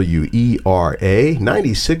on WERA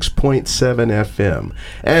 96.7 FM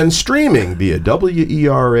and streaming via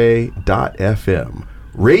WERA.FM.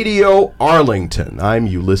 Radio Arlington. I'm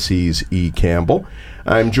Ulysses E. Campbell.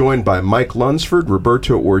 I'm joined by Mike Lunsford,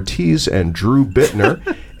 Roberto Ortiz, and Drew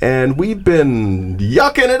Bittner, and we've been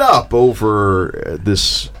yucking it up over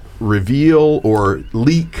this reveal or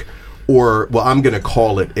leak, or, well, I'm going to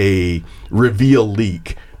call it a reveal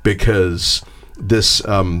leak, because this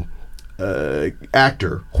actor,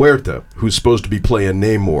 Huerta, who's supposed to be playing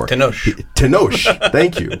Namor. Tenoch,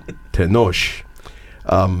 thank you. Tenoch.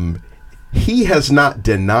 He has not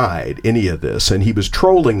denied any of this, and he was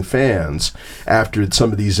trolling fans after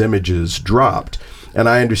some of these images dropped. And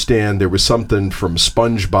I understand there was something from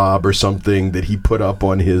SpongeBob or something that he put up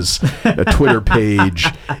on his Twitter page,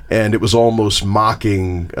 and it was almost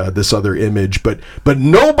mocking this other image. But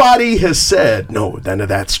nobody has said, no, none of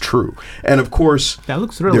that's true. And of course, that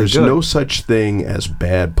looks really there's good. no such thing as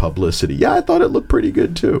bad publicity. Yeah, I thought it looked pretty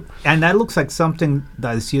good too. And that looks like something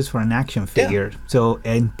that is used for an action figure. Yeah. So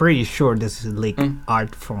I'm pretty sure this is like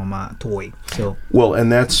art from a toy. So well, and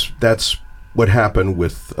that's what happened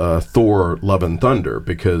with Thor Love and Thunder,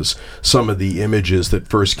 because some of the images that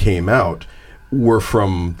first came out were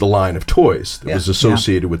from the line of toys that was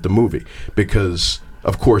associated with the movie. Because,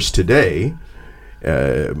 of course, today,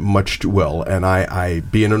 and I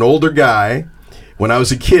being an older guy, when I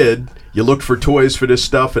was a kid, you looked for toys for this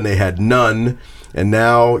stuff and they had none. And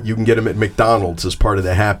now you can get them at McDonald's as part of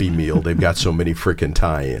the Happy Meal. They've got so many freaking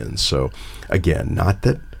tie-ins. So, again, not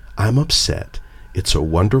that I'm upset. It's a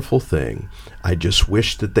wonderful thing. I just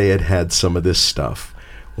wish that they had some of this stuff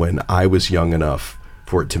when I was young enough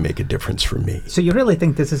for it to make a difference for me. So you really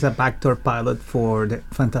think this is a backdoor pilot for the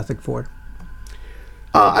Fantastic Four?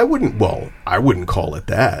 I wouldn't call it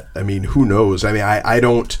that. I mean, who knows? I mean, I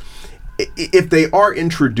don't... If they are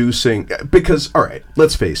introducing... Because, all right,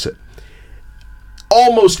 let's face it.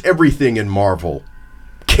 Almost everything in Marvel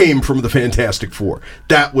came from the Fantastic Four.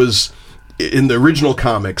 That was... In the original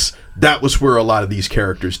comics, that was where a lot of these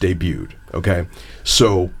characters debuted, okay?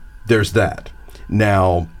 So, there's that.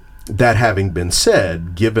 Now, that having been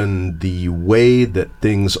said, given the way that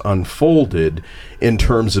things unfolded in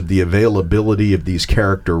terms of the availability of these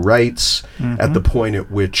character rights, at the point at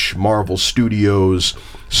which Marvel Studios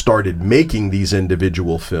started making these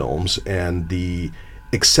individual films and the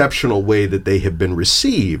exceptional way that they have been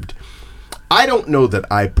received, I don't know that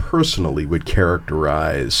I personally would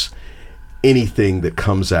characterize anything that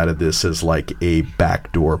comes out of this as like a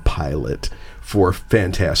backdoor pilot for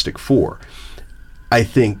Fantastic Four. I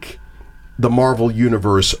think the Marvel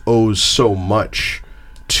Universe owes so much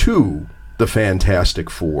to the Fantastic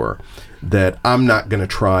Four that I'm not going to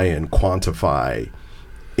try and quantify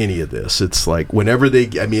any of this. It's like whenever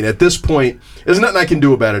at this point, there's nothing I can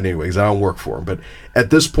do about it anyway because I don't work for them. But at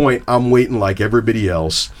this point, I'm waiting like everybody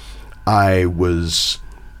else. I was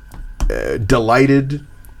delighted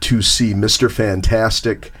to see Mr.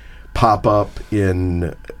 Fantastic pop up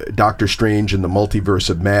in Doctor Strange in the Multiverse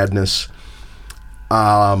of Madness.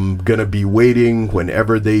 I'm going to be waiting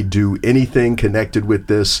whenever they do anything connected with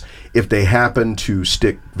this. If they happen to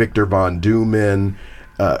stick Victor Von Doom in,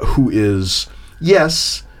 who is,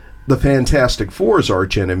 yes, the Fantastic Four's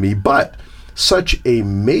archenemy, but such a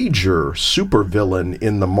major supervillain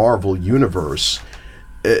in the Marvel Universe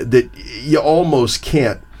that you almost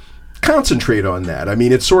can't concentrate on that. I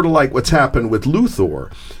mean, it's sort of like what's happened with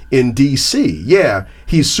Luthor in DC. Yeah,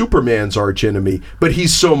 he's Superman's archenemy, but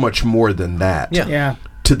he's so much more than that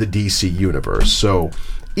to the DC universe. So,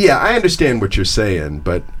 yeah, I understand what you're saying,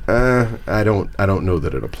 but I don't know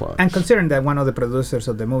that it applies. And considering that one of the producers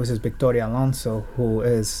of the movies is Victoria Alonso, who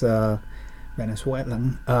is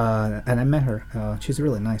Venezuelan, and I met her. She's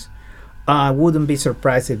really nice. I wouldn't be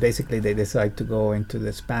surprised if basically they decide to go into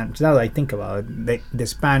the Spanish. Now that I think about it, the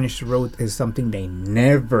Spanish route is something they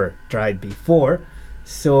never tried before.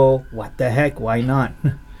 So what the heck? Why not?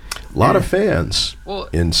 A lot of fans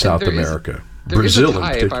in South America. Brazil is a tie,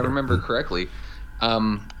 in particular. if I remember correctly.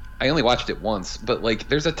 I only watched it once, but like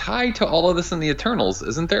there's a tie to all of this in the Eternals,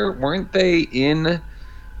 isn't there? Weren't they in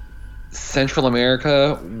Central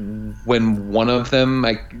America when one of them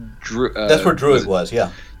that's where Druig was,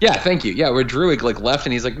 yeah. Yeah, thank you. Yeah, where Druig left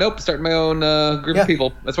and he's like, nope, starting my own group of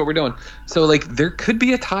people. That's what we're doing. So there could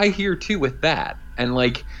be a tie here too with that. And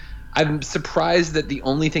I'm surprised that the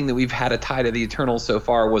only thing that we've had a tie to the Eternals so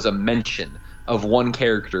far was a mention of one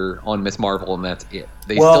character on Ms. Marvel, and that's it.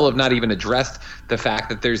 They still have not even addressed the fact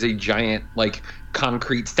that there's a giant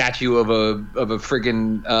concrete statue of a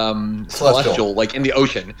friggin' celestial in the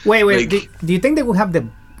ocean. Wait. Do you think they will have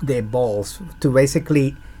the balls to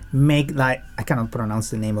basically make I cannot pronounce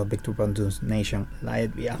the name of Victor Von Doom's nation,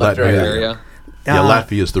 Latvia. Yeah,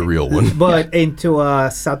 Latvia is the real one. But into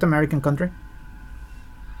a South American country?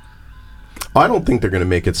 I don't think they're going to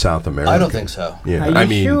make it South America. I don't think so. Yeah, Are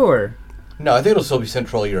you sure? No, I think it'll still be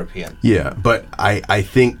Central European. Yeah, but I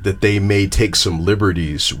think that they may take some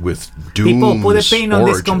liberties with Doom's People, put a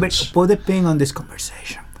pin on this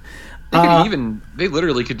conversation. They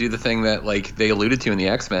literally could do the thing that they alluded to in the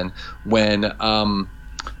X-Men when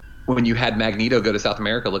you had Magneto go to South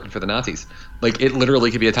America looking for the Nazis. It literally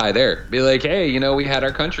could be a tie there. Be like, hey, we had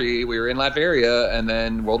our country, we were in Latveria, and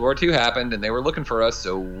then World War II happened, and they were looking for us,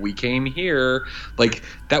 so we came here.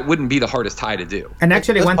 That wouldn't be the hardest tie to do. And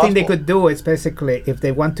actually, one thing they could do is basically, if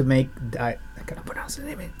they want to make... I cannot pronounce the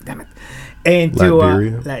name, damn it. Into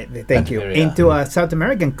a South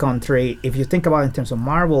American country, if you think about it in terms of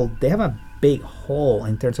Marvel, they have a big hole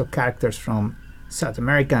in terms of characters from South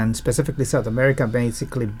America, and specifically South America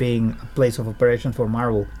basically being a place of operation for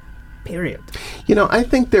Marvel, period. I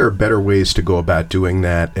think there are better ways to go about doing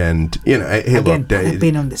that, and look, I've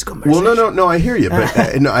been on this conversation. Well, no, I hear you, but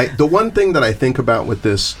the one thing that I think about with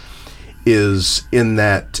this is in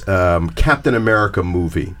that Captain America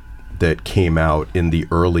movie that came out in the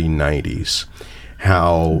early 90s,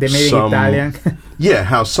 how they made it Italian.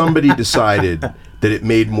 how somebody decided that it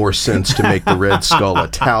made more sense to make the Red Skull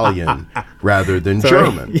Italian rather than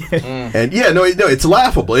German. And it's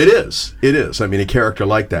laughable. It is. I mean, a character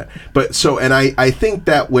like that. But I think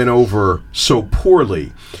that went over so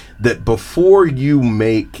poorly that before you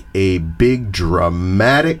make a big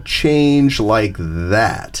dramatic change like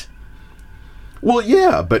that, well,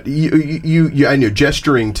 yeah, but you I know,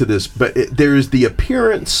 gesturing to this, but there's the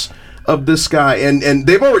appearance of this guy, and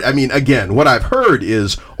they've already, I mean, again, what I've heard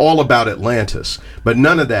is all about Atlantis, but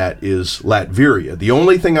none of that is Latveria. The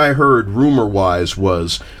only thing I heard rumor-wise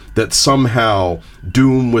was that somehow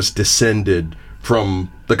Doom was descended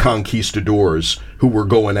from the conquistadors who were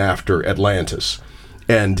going after Atlantis.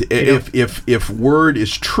 And if word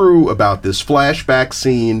is true about this flashback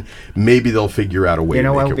scene, maybe they'll figure out a way to make it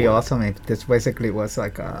work. What would be awesome if this basically was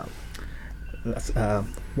like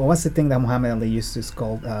what was the thing that Muhammad Ali used to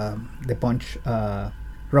call the punch,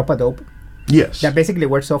 rope-a-dope? Yes. That basically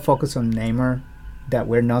we're so focused on Namor that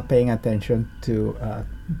we're not paying attention to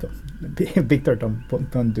Victor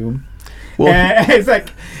Von Doom. Well,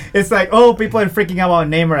 it's like oh, people are freaking out about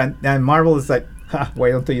Namor, and Marvel is like,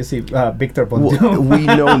 why don't you see Victor Von Doom? We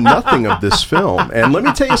know nothing of this film, and let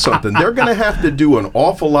me tell you something. They're going to have to do an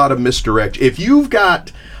awful lot of misdirection. If you've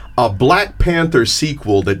got a Black Panther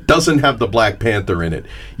sequel that doesn't have the Black Panther in it,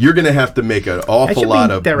 you're going to have to make an awful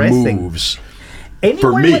lot of moves.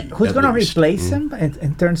 For me, who's going to replace him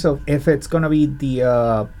in terms of if it's going to be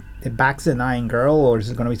the back-denying girl, or is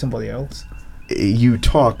it going to be somebody else? You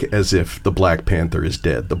talk as if the Black Panther is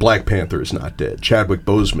dead. The Black Panther is not dead. Chadwick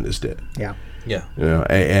Boseman is dead. Yeah. Yeah. You know,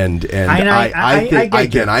 and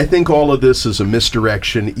I think all of this is a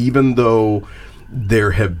misdirection, even though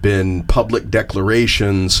there have been public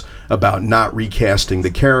declarations about not recasting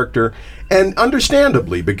the character, and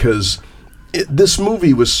understandably, because this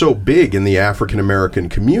movie was so big in the African American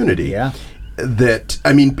community that,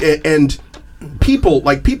 I mean, and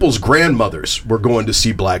people's grandmothers were going to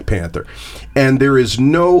see Black Panther, and there is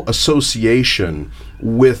no association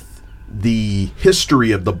with the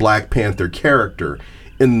history of the Black Panther character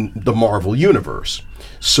in the Marvel Universe.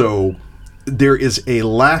 So there is a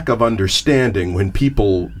lack of understanding when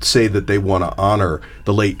people say that they want to honor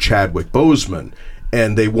the late Chadwick Boseman,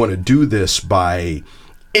 and they want to do this by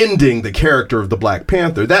ending the character of the Black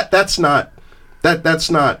Panther. That's not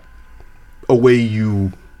a way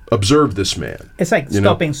you observe this man. It's like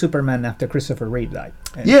stopping Superman after Christopher Reeve died.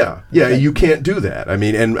 Yeah, you can't do that. I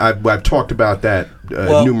mean, and I've talked about that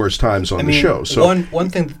numerous times on the show. So one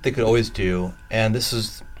thing that they could always do, and this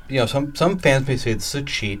is, some fans may say this is a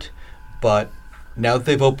cheat, but now that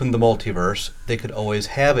they've opened the multiverse, they could always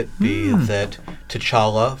have it be that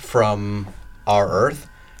T'Challa from our Earth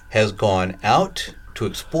has gone out to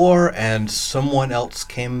explore, and someone else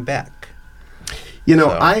came back.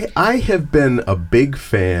 I have been a big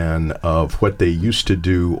fan of what they used to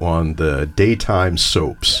do on the daytime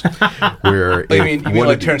soaps. Where you mean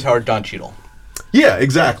like Terrence Howard, Don Cheadle? Yeah,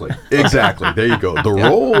 exactly. There you go. The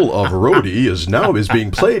role of Rhodey is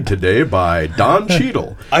being played today by Don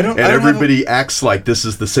Cheadle. Everybody acts like this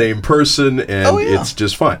is the same person, and it's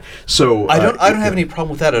just fine. So I don't have any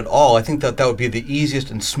problem with that at all. I think that would be the easiest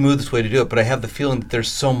and smoothest way to do it. But I have the feeling that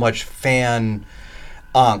there's so much fan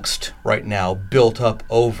angst right now built up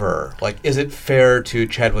over, like, is it fair to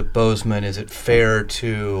Chadwick Boseman? Is it fair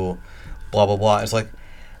to blah blah blah? It's like,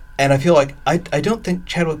 and I feel like I don't think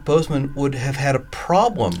Chadwick Boseman would have had a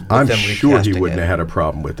problem with them recasting it. I'm sure he wouldn't have had a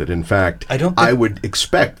problem with it. In fact, I would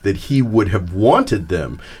expect that he would have wanted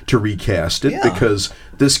them to recast it because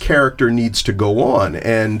this character needs to go on.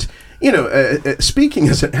 And speaking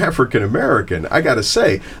as an African American, I got to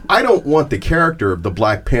say, I don't want the character of the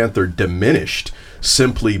Black Panther diminished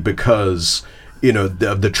simply because, of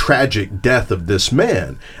the tragic death of this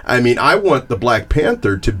man. I mean, I want the Black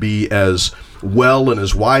Panther to be as well and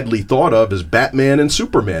as widely thought of as Batman and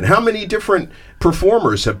Superman. How many different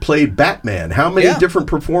performers have played Batman? How many different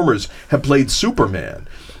performers have played Superman?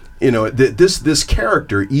 This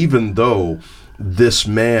character, even though this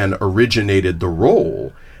man originated the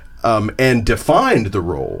role, and defined the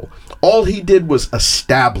role, all he did was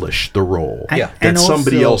establish the role that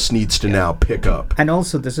somebody else needs to now pick up. And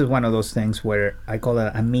also, this is one of those things where I call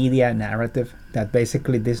it a media narrative, that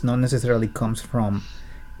basically this not necessarily comes from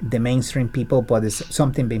the mainstream people, but it's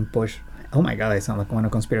something being pushed. Oh my God, I sound like one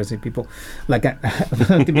of conspiracy people. Like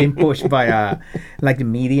being pushed by like the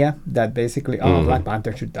media, that basically, Black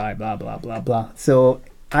Panther should die, blah, blah, blah, blah. So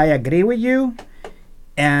I agree with you.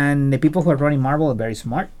 And the people who are running Marvel are very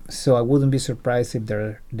smart, so I wouldn't be surprised if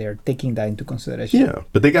they're taking that into consideration. Yeah,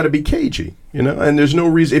 but they got to be cagey, and there's no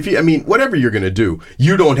reason. Whatever you're going to do,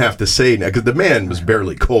 you don't have to say now, because the man was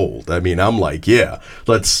barely cold. I mean, I'm like,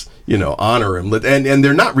 let's honor him, and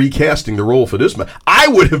they're not recasting the role for this man. I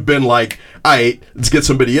would have been like, all right, let's get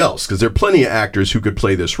somebody else, because there are plenty of actors who could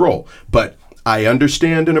play this role. But I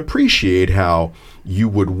understand and appreciate how you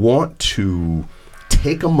would want to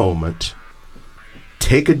take a moment,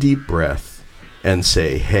 take a deep breath, and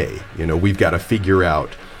say, hey, we've got to figure out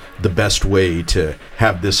the best way to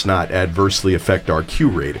have this not adversely affect our Q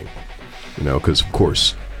rating. Because, of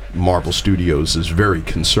course, Marvel Studios is very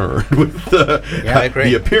concerned with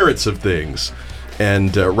the appearance of things,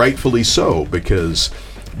 and rightfully so, because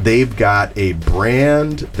they've got a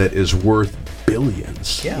brand that is worth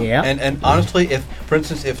billions. Yeah. And honestly, if, for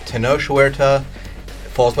instance, if Tenoch Huerta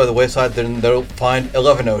falls by the wayside, then they'll find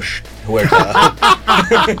Elevenoch Huerta.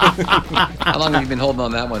 How long have you been holding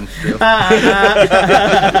on that one, Drew? A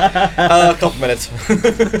couple minutes.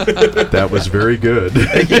 That was very good.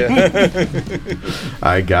 Thank you.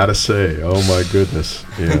 I gotta say, oh my goodness.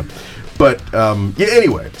 Yeah. But,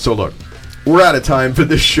 anyway, so look, we're out of time for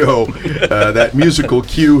this show. That musical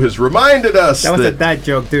cue has reminded us that was a dad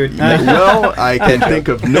joke, dude. Well, I can think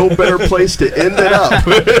of no better place to end it up.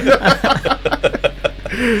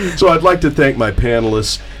 So I'd like to thank my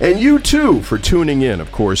panelists, and you too, for tuning in.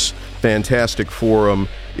 Of course, Fantastic Forum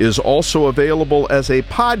is also available as a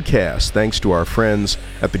podcast, thanks to our friends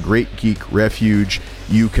at the Great Geek Refuge.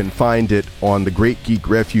 You can find it on the Great Geek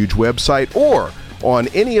Refuge website or on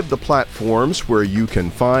any of the platforms where you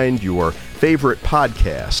can find your favorite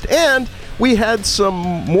podcast. And we had some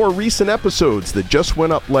more recent episodes that just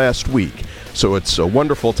went up last week, so it's a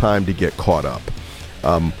wonderful time to get caught up.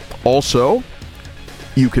 Also,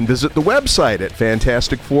 you can visit the website at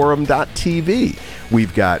fantasticforum.tv.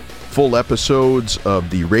 We've got full episodes of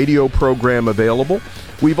the radio program available.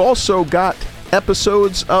 We've also got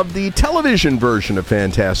episodes of the television version of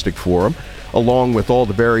Fantastic Forum, along with all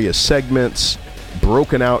the various segments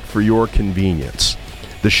broken out for your convenience.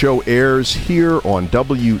 The show airs here on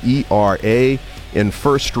WERA in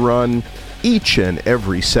first run each and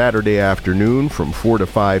every Saturday afternoon from 4 to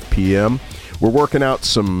 5 p.m. We're working out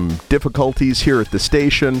some difficulties here at the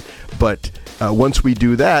station, but once we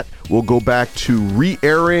do that, we'll go back to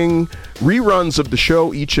re-airing reruns of the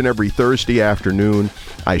show each and every Thursday afternoon.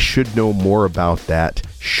 I should know more about that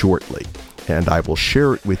shortly, and I will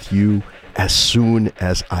share it with you as soon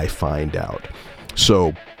as I find out.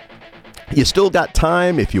 So, you still got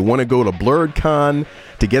time if you want to go to BlurredCon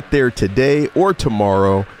to get there today or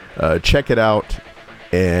tomorrow. Check it out,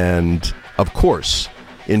 and of course,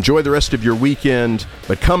 enjoy the rest of your weekend,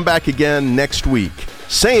 but come back again next week.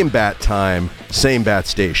 Same bat time, same bat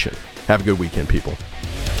station. Have a good weekend, people.